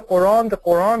read the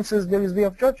Quran says there is Day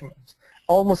of Judgment.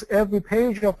 Almost every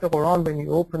page of the Quran, when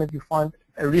you open it, you find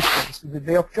a reference to the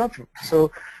Day of Judgment.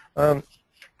 So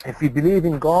if we believe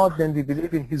in God, then we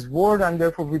believe in His Word, and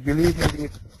therefore we believe in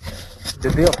the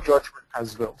Day of Judgment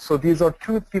as well. So these are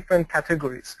two different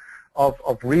categories of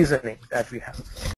reasoning that we have.